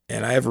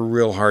 And I have a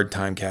real hard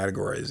time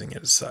categorizing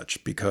it as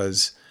such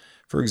because,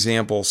 for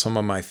example, some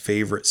of my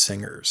favorite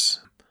singers,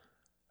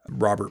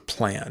 Robert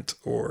Plant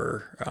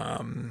or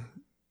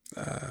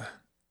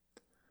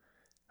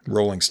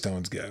Rolling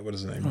Stones guy, what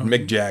is his name?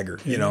 Mick Jagger,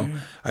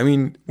 I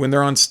mean, when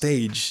they're on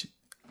stage,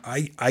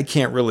 I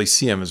can't really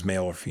see them as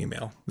male or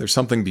female. There's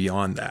something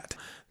beyond that.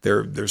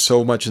 There's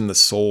so much in the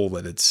soul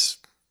that it's,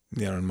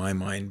 in my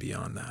mind,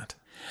 beyond that.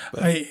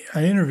 But I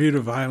interviewed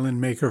a violin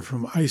maker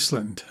from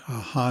Iceland,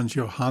 Hans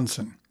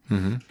Johansson,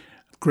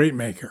 great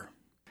maker.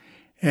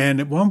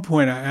 And at one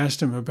point I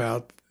asked him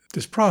about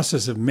this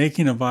process of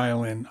making a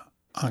violin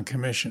on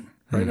commission,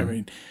 right? I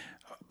mean,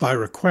 by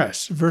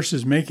request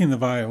versus making the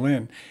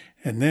violin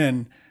and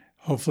then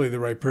hopefully the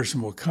right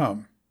person will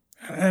come.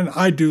 And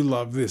I do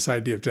love this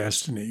idea of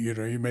destiny.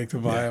 You make the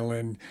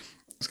violin,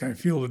 it's kind of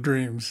Field of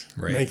Dreams,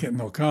 make it and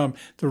they'll come.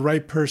 The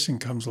right person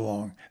comes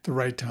along, the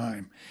right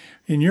time.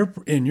 In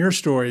your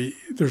story,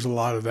 there's a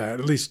lot of that,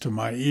 at least to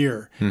my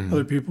ear.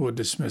 Other people would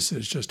dismiss it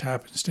as just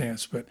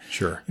happenstance, but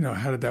sure,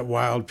 how did that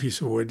wild piece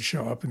of wood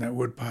show up in that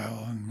wood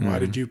pile, and why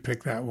did you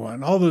pick that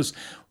one? All those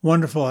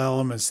wonderful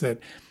elements that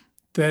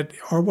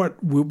are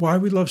why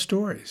we love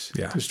stories.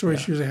 Yeah, the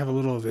stories usually have a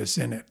little of this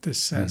in it,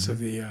 this sense of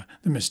the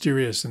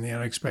mysterious and the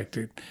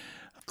unexpected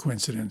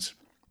coincidence.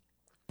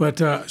 But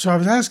so I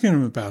was asking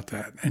him about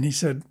that, and he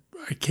said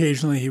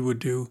occasionally he would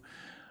do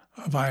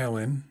a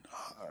violin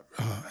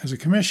as a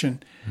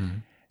commission,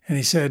 and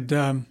he said,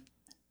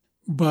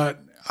 but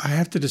I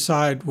have to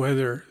decide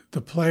whether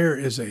the player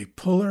is a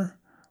puller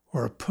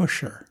or a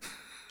pusher.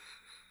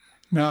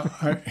 Now,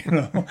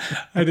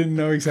 I didn't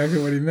know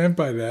exactly what he meant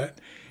by that,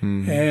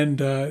 and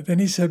then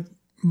he said,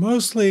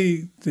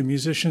 mostly the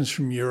musicians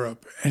from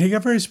Europe, and he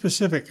got very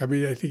specific. I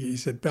mean, I think he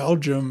said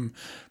Belgium,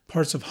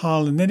 parts of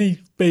Holland. Then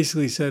he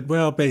basically said,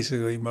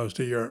 basically most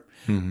of Europe,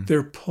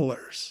 they're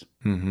pullers.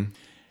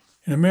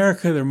 In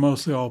America, they're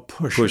mostly all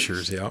pushers.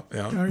 Pushers, yeah.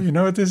 You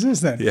know what this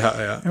is then?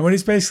 Yeah. And what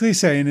he's basically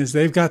saying is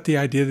they've got the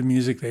idea of the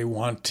music they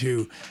want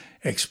to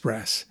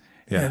express.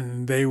 Yeah.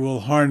 And they will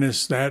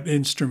harness that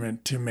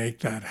instrument to make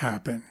that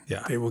happen.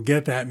 Yeah. They will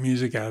get that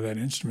music out of that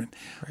instrument.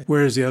 Right.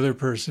 Whereas the other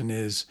person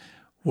is,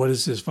 what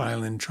is this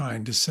violin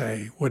trying to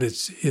say? What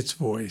is its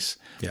voice?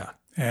 Yeah.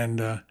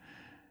 And,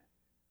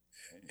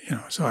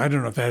 so I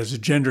don't know if that has a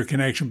gender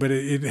connection, but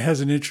it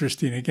has an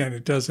interesting, again,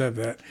 it does have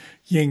that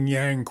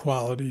yin-yang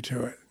quality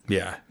to it.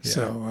 Yeah.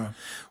 So,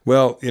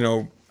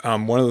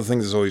 one of the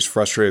things that's always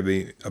frustrated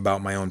me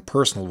about my own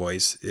personal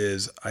voice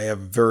is I have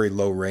very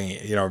low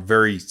range,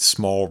 very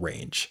small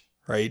range,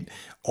 right?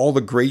 All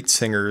the great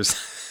singers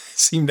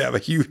seem to have a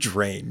huge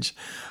range.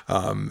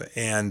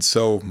 And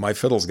so my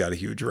fiddle's got a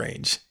huge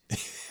range.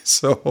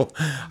 So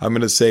I'm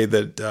going to say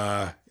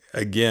that,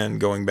 again,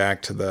 going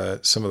back to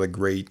some of the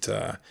great,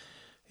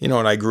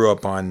 and I grew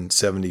up on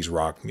 70s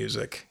rock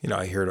music.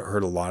 I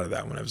heard a lot of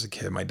that when I was a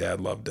kid. My dad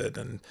loved it,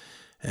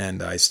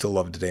 and I still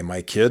love it today.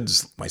 My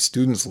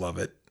students love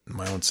it.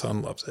 My own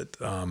son loves it.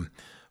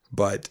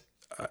 But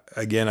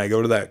again, I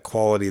go to that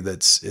quality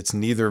it's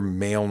neither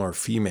male nor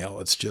female.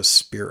 It's just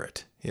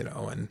spirit,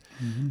 and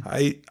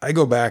I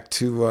go back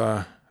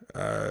to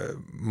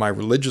my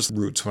religious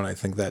roots when I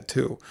think that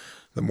too.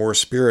 The more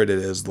spirit it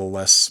is, the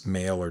less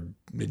male or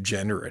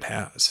gender it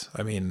has.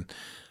 I mean,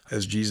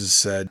 as Jesus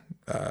said,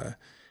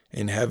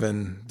 in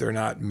heaven, they're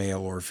not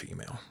male or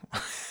female.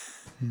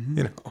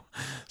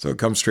 So it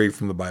comes straight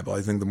from the Bible.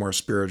 I think the more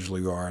spiritual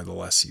you are, the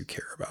less you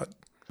care about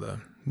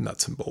the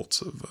nuts and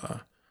bolts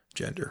of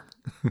gender.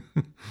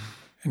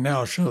 And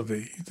now I'll show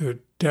the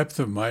depth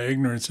of my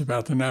ignorance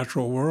about the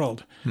natural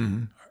world.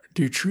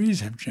 Do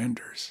trees have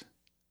genders?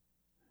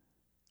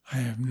 I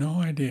have no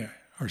idea.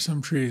 Are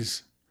some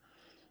trees,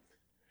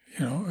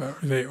 are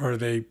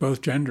they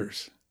both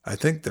genders? I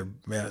think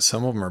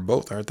some of them are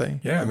both, aren't they?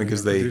 Yeah, I mean,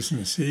 because they producing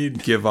the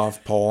seed. give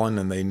off pollen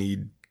and they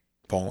need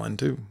pollen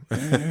too.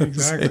 Yeah,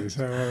 exactly.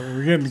 So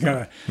we're getting kind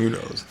of who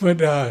knows?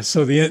 But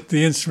so the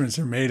instruments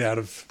are made out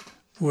of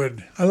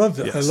wood. I love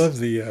Yes.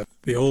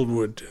 the old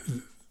wood.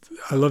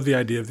 I love the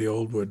idea of the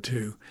old wood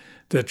too.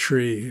 That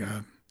tree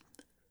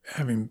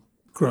having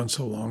grown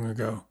so long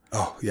ago.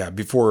 Oh yeah,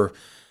 before.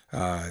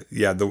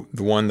 The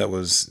one that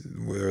was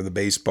where the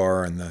bass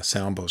bar and the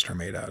sound post are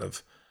made out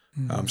of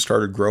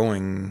started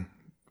growing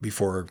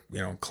before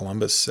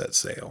Columbus set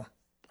sail,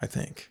 I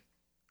think.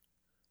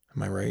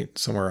 Am I right?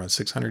 Somewhere around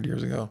 600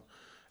 years ago.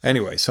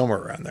 Anyway, somewhere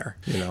around there.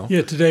 Yeah.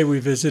 Today we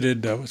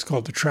visited what's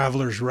called the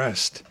Traveler's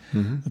Rest,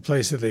 the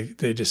place that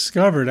they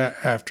discovered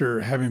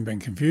after having been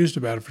confused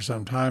about it for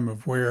some time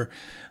of where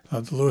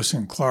the Lewis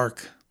and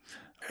Clark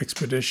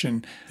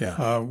expedition,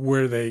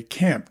 where they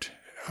camped.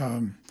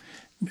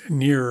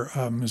 Near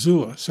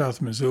Missoula, South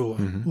Missoula,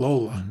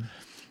 Lola.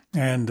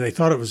 And they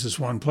thought it was this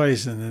one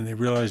place, and then they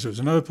realized it was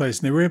another place,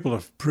 and they were able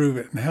to prove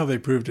it. And how they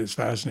proved it is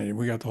fascinating.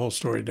 We got the whole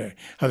story today,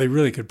 how they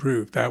really could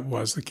prove that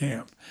was the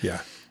camp.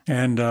 Yeah.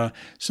 And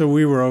so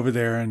we were over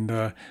there, and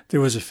there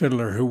was a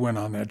fiddler who went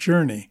on that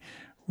journey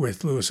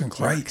with Lewis and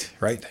Clark.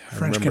 Right.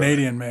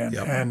 French-Canadian man.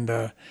 Yep.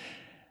 And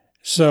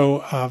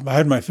so I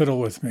had my fiddle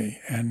with me,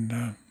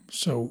 and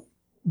so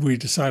we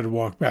decided to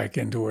walk back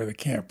into where the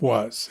camp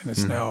was, and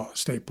it's now a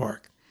state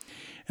park.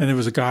 And there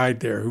was a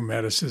guide there who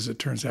met us, as it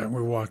turns out. And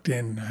we walked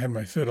in, I had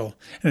my fiddle.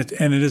 And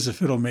it is a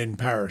fiddle made in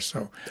Paris.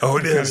 So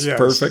it is.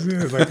 Perfect.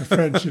 It's like a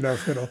French,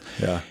 fiddle.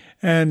 Yeah.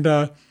 And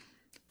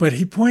but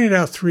he pointed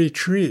out 3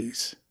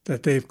 trees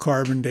that they've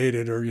carbon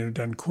dated or,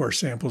 done core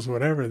samples,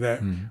 whatever,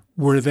 that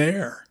were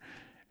there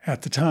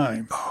at the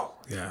time. Oh,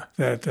 yeah.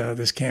 That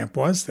this camp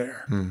was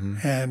there.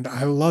 And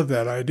I love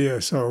that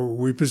idea. So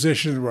we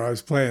positioned where I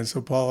was playing.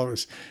 So Paula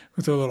was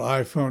with her little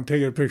iPhone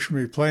taking a picture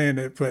of me playing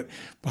it, but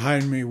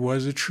behind me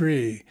was a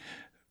tree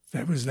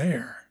that was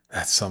there.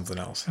 That's something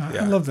else.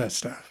 I love that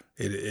stuff.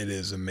 It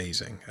is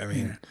amazing. I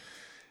mean,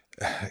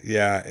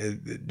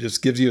 it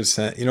just gives you a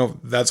sense.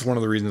 That's one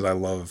of the reasons I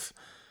love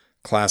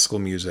classical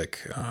music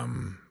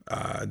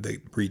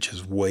that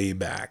reaches way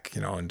back,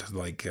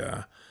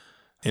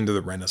 into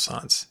the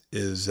Renaissance,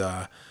 is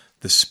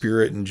the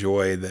spirit and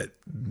joy that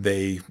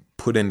they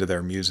put into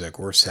their music,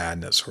 or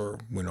sadness, or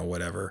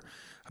whatever.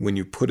 When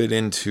you put it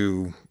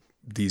into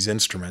these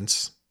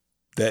instruments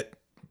that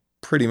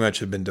pretty much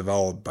have been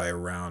developed by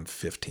around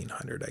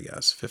 1500, I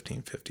guess,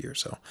 1550 or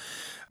so,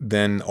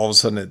 then all of a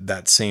sudden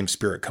that same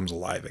spirit comes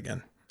alive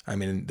again. I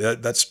mean,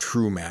 that's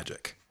true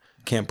magic.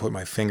 Can't put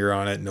my finger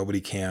on it. Nobody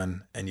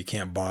can, and you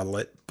can't bottle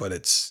it,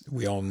 but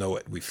we all know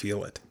it. We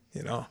feel it,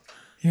 You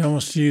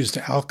almost used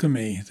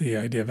alchemy, the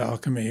idea of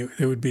alchemy.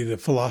 It would be the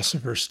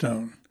philosopher's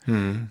stone.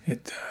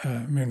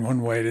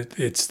 One way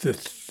it's the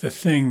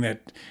thing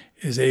that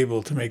is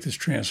able to make this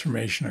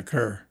transformation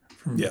occur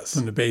from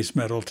the base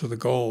metal to the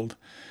gold.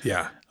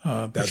 Yeah,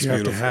 but that's you have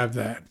beautiful. to have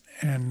that.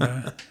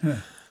 And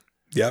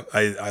Yep,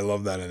 I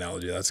love that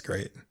analogy. That's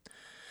great.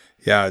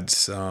 Yeah,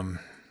 it's.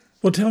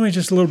 Well, tell me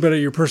just a little bit of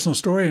your personal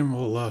story, and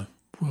I'd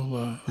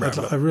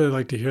really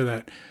like to hear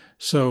that.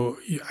 So,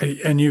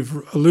 and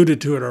you've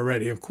alluded to it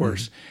already, of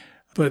course,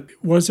 but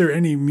was there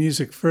any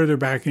music further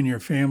back in your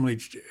family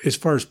as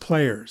far as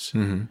players,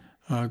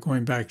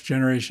 going back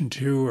generation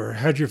 2, or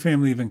how'd your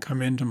family even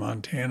come into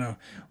Montana?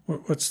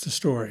 What's the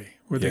story?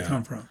 Where'd they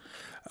come from?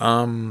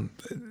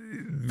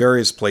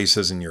 Various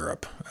places in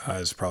Europe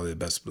is probably the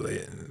best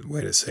way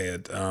to say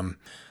it.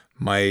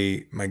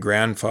 My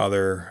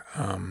grandfather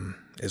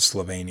is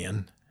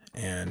Slovenian,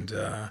 and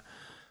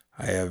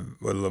I have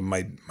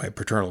my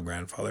paternal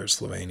grandfather is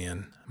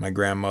Slovenian. My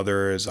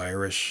grandmother is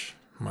Irish.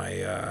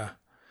 My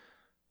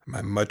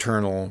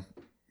maternal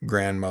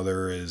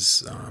grandmother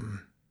is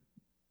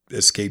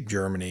escaped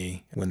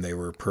Germany when they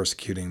were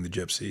persecuting the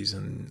Gypsies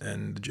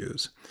and the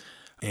Jews.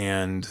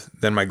 And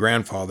then my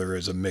grandfather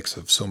is a mix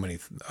of so many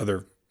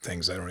other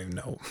things I don't even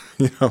know,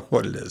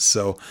 what it is.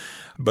 So,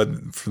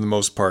 but for the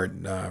most part,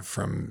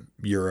 from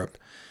Europe.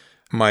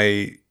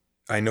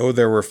 I know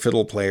there were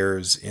fiddle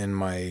players in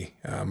my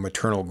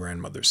maternal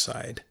grandmother's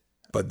side,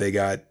 but they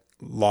got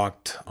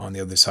locked on the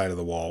other side of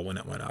the wall when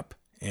it went up,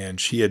 and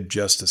she had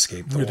just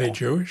escaped the wall. Were they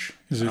Jewish?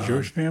 Is it a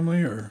Jewish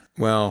family, or?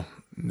 Well,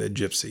 the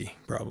Gypsy,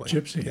 probably.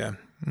 Gypsy. Yeah.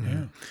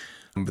 Yeah.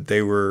 But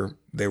they were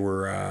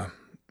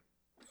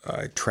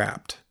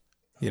trapped,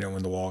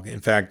 when the wall.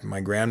 In fact, my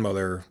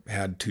grandmother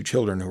had 2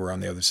 children who were on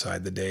the other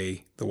side the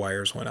day the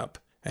wires went up,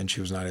 and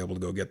she was not able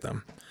to go get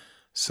them.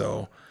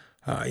 So,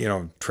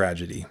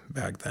 tragedy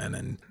back then.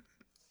 And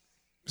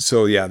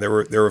so, yeah, there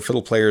were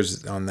fiddle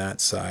players on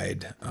that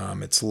side.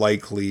 It's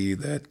likely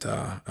that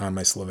on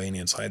my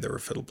Slovenian side, there were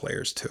fiddle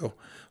players too,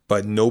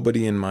 but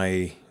nobody in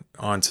my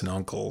aunts and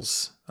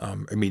uncles,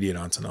 immediate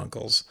aunts and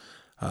uncles,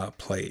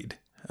 played.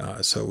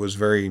 So it was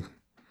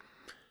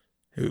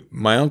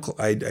my uncle,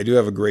 I do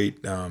have a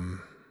great,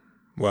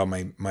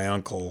 my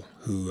uncle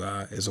who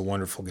is a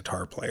wonderful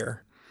guitar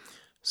player.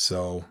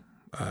 So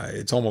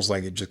it's almost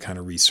like it just kind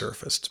of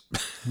resurfaced,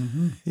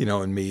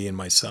 in me and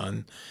my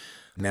son.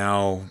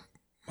 Now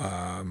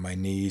my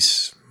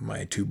niece,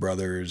 my two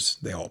brothers,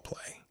 they all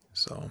play.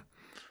 So,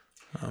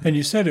 and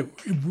you said it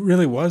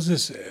really was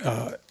this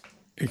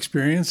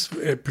experience,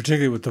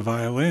 particularly with the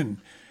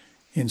violin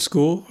in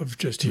school, of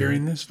just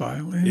hearing this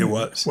violin. It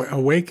was.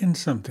 Awakened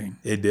something.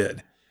 It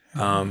did.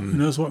 Who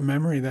knows what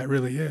memory that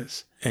really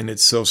is? And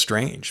it's so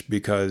strange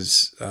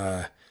because,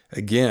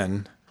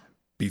 again,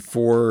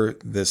 before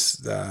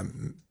this,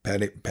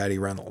 Patty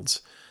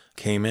Reynolds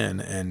came in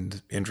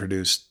and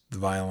introduced the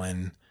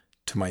violin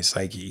to my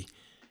psyche,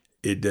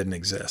 it didn't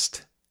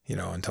exist,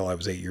 until I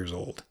was 8 years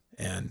old.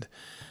 And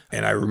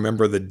I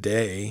remember the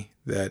day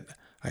that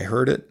I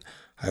heard it.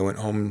 I went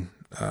home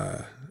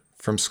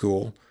from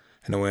school,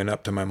 and I went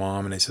up to my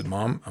mom and I said,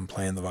 "Mom, I'm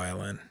playing the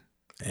violin."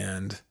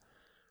 And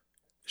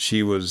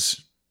she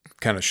was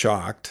kind of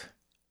shocked,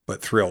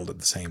 but thrilled at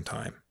the same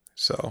time.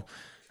 So,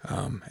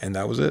 and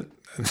that was it.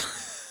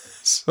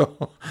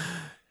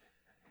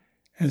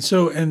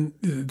 And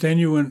then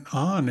you went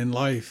on in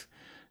life,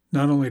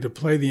 not only to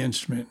play the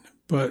instrument,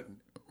 but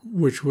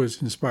which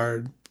was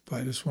inspired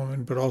by this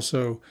woman, but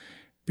also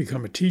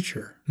become a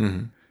teacher,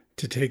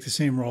 to take the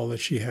same role that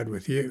she had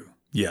with you.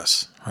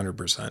 Yes,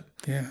 100%.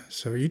 Yeah.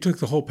 So you took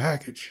the whole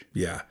package.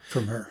 Yeah.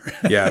 From her.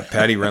 Yeah.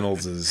 Patty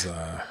Reynolds is,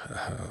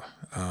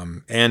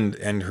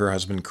 and her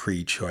husband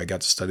Creech, who I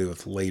got to study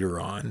with later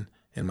on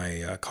in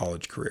my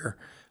college career.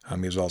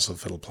 He was also a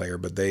fiddle player,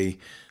 but they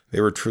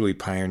were truly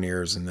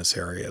pioneers in this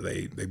area.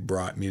 They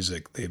brought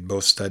music. They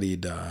both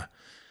studied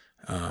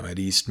at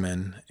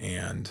Eastman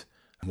and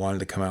wanted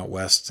to come out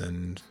west.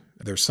 And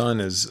their son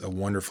is a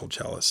wonderful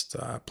cellist,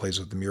 plays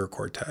with the Muir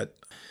Quartet.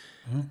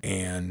 Mm-hmm.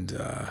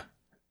 And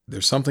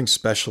there's something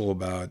special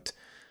about,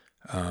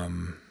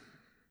 I'm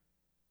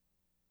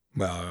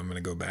going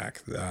to go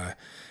back.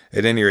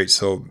 At any rate,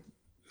 so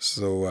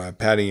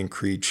Patty and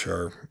Creech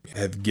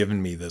have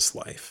given me this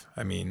life.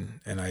 I mean,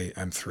 and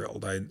I'm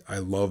thrilled. I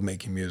love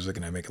making music,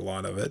 and I make a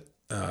lot of it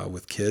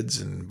with kids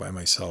and by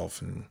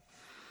myself, and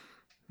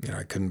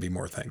I couldn't be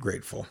more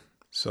grateful.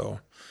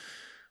 So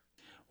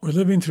we're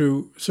living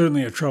through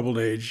certainly a troubled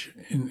age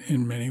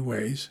in many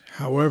ways.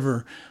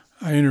 However,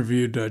 I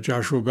interviewed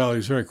Joshua Bell.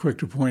 He's very quick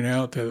to point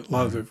out that a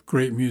lot of the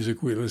great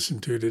music we listen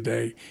to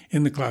today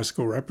in the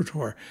classical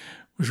repertoire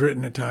was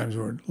written at times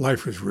where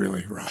life was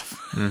really rough.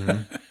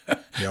 Mm-hmm.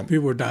 Yep.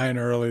 People were dying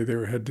early. They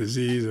had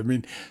disease. I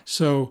mean,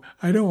 so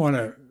I don't want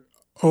to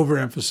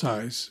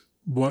overemphasize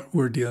what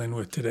we're dealing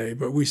with today,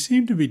 but we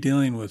seem to be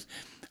dealing with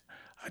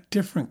a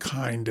different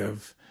kind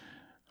of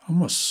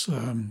almost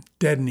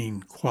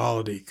deadening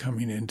quality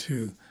coming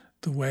into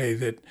the way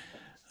that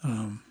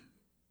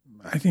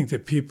I think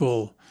that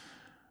people,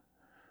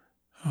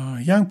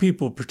 young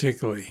people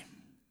particularly,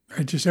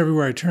 just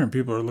everywhere I turn,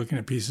 people are looking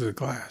at pieces of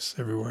glass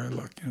everywhere I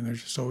look. And they're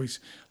just always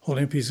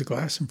holding a piece of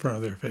glass in front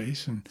of their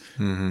face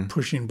and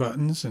pushing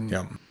buttons.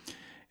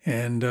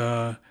 And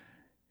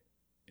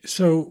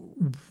so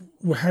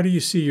how do you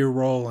see your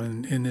role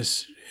in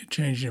this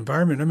changing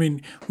environment? I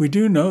mean, we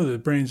do know that the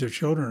brains of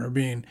children are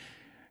being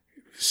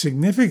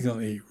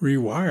significantly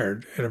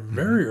rewired at a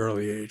very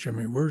early age. I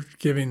mean, we're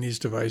giving these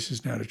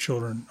devices now to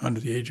children under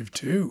the age of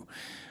 2,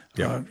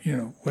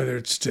 whether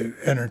it's to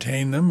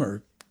entertain them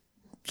or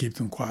keep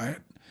them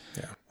quiet,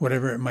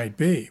 whatever it might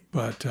be.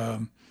 But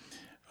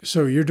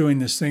so you're doing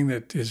this thing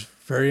that is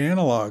very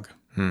analog,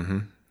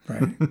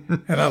 right?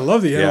 And I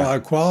love the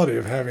analog quality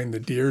of having the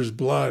deer's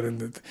blood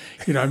and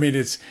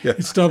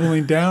it's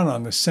doubling down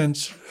on the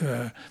sense,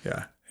 the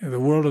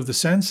world of the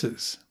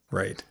senses,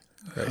 right?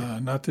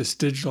 Not this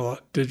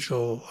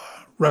digital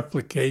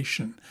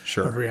replication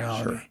of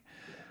reality. Sure.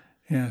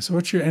 Yeah. So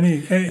what's your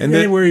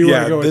anywhere you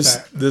want to go with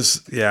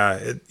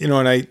that?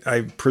 And I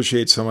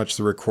appreciate so much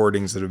the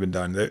recordings that have been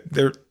done.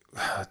 They're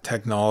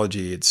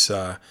technology.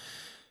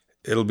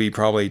 It'll be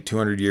probably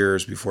 200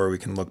 years before we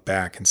can look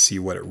back and see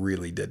what it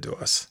really did to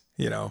us.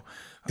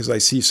 Because I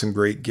see some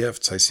great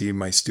gifts. I see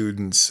my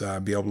students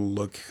be able to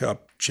look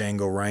up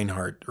Django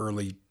Reinhardt,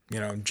 early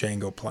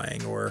Django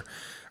playing, or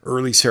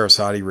early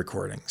Sarasate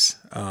recordings,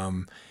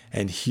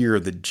 and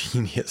hear the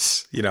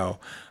genius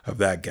of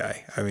that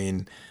guy. I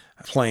mean,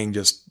 playing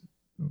just,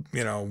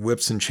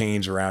 whips and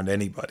chains around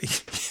anybody.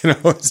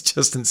 It's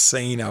just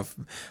insane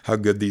how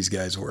good these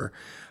guys were.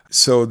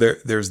 So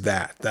there's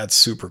that. That's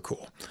super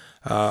cool.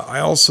 I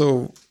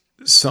also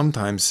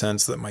sometimes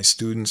sense that my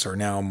students are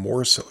now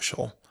more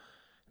social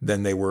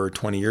than they were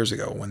 20 years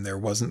ago when there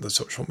wasn't the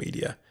social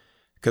media,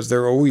 because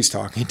they're always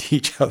talking to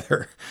each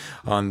other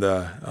on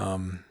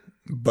the,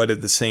 but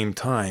at the same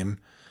time,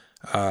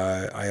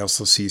 I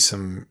also see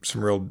some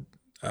real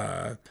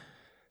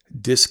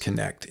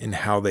disconnect in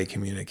how they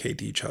communicate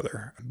to each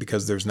other,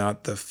 because there's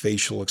not the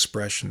facial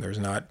expression. There's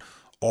not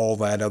all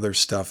that other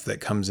stuff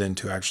that comes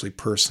into actually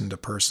person to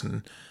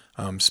person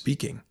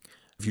speaking.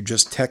 If you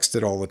just text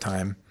it all the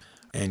time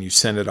and you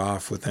send it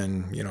off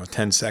within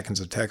 10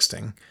 seconds of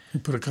texting, you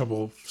put a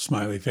couple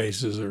smiley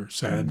faces or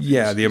sad faces.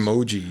 Yeah, the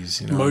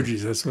emojis.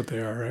 Emojis, that's what they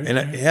are, right?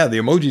 And the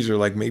emojis are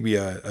like maybe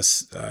a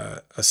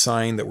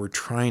sign that we're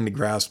trying to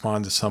grasp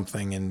onto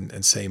something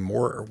and say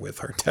more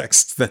with our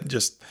text than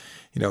just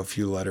a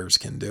few letters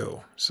can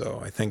do.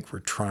 So I think we're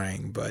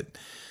trying, but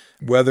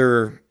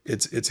whether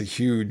it's a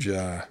huge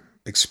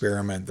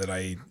experiment that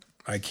I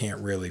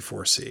can't really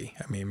foresee.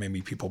 I mean,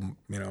 maybe people,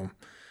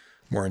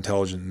 more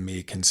intelligent than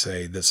me can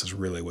say this is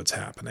really what's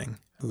happening,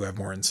 who have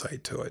more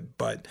insight to it.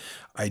 But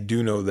I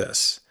do know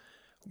this.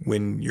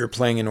 When you're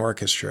playing an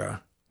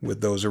orchestra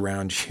with those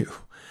around you,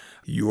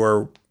 you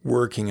are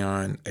working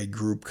on a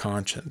group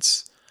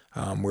conscience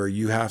where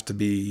you have to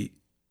be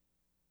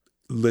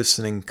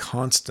listening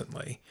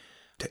constantly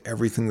to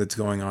everything that's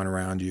going on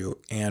around you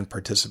and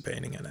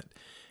participating in it.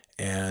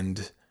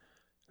 And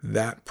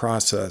that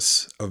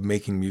process of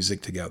making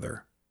music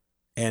together,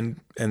 and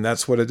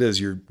that's what it is.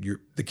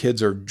 The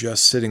kids are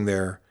just sitting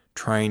there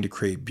trying to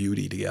create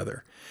beauty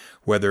together,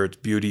 whether it's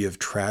beauty of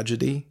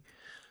tragedy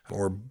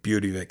or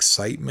beauty of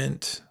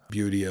excitement,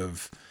 beauty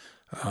of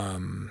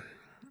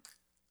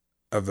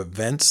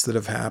events that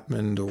have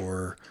happened,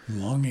 or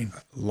longing.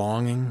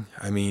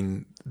 I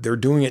mean, they're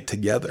doing it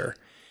together.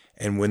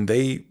 And when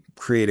they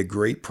create a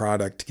great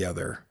product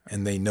together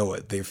and they know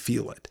it, they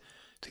feel it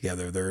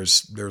together,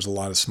 there's a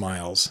lot of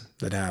smiles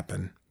that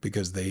happen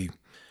because they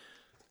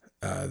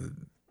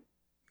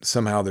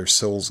somehow their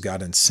souls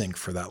got in sync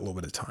for that little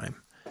bit of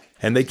time.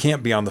 And they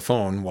can't be on the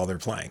phone while they're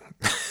playing,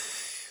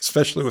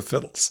 especially with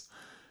fiddles.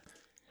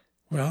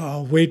 Well,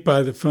 I'll wait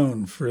by the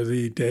phone for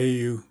the day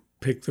you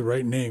pick the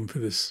right name for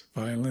this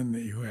violin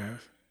that you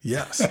have.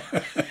 Yes.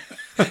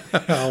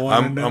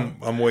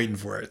 I'm waiting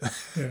for it.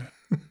 Yeah.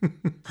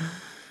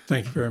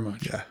 Thank you very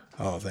much. Yeah.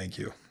 Oh, thank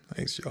you.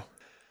 Thanks, Joe.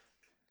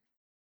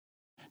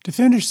 To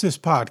finish this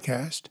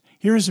podcast,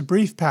 here is a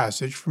brief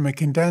passage from a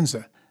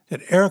cadenza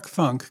that Eric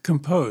Funk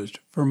composed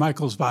for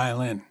Michael's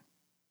violin.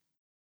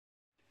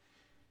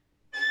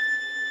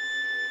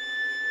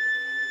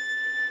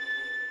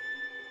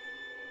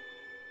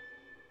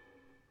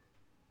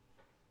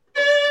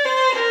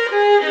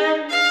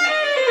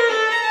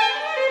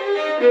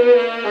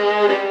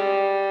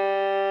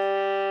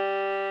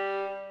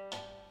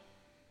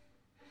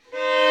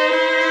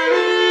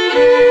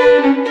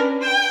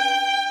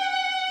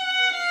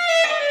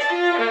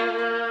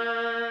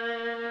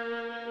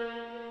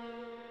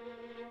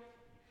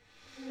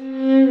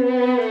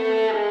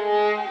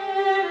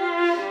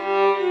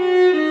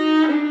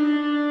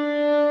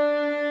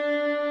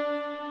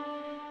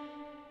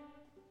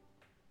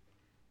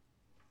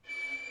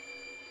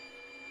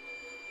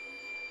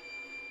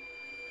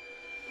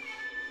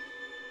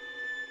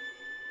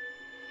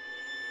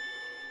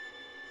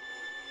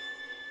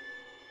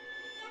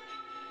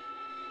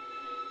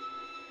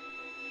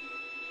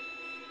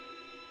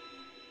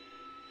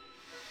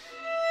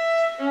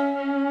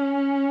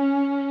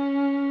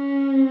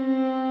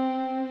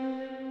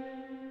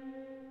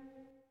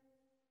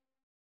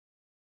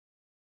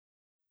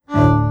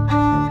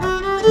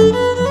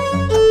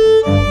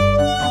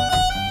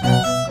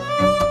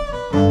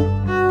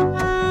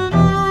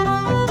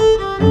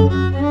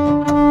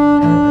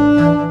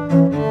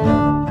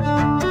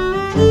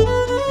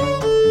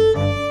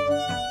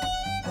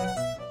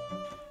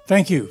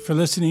 Thank you for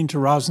listening to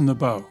Rosin the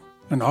Bow,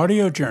 an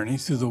audio journey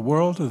through the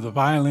world of the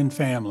violin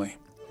family.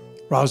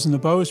 Rosin the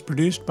Bow is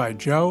produced by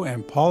Joe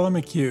and Paula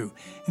McHugh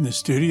in the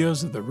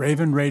studios of the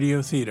Raven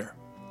Radio Theater.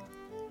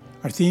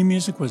 Our theme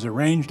music was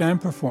arranged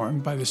and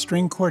performed by the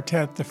string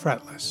quartet The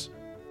Fretless.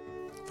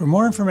 For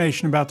more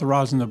information about the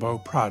Rosin the Bow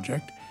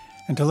project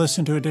and to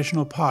listen to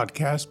additional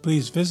podcasts,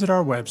 please visit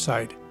our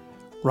website,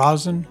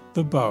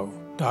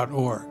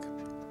 rosinthebow.org.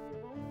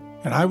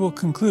 And I will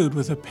conclude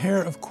with a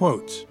pair of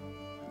quotes.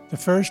 The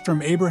first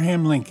from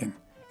Abraham Lincoln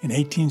in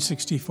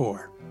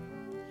 1864.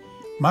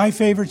 "My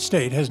favorite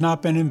state has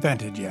not been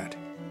invented yet.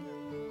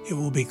 It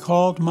will be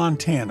called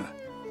Montana,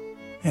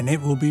 and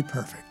it will be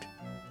perfect."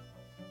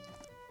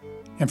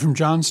 And from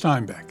John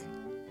Steinbeck,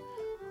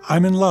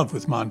 "I'm in love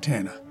with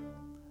Montana.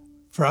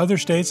 For other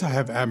states I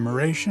have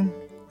admiration,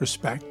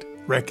 respect,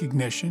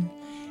 recognition,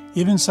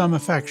 even some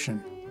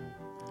affection.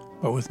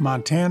 But with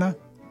Montana,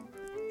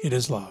 it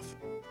is love."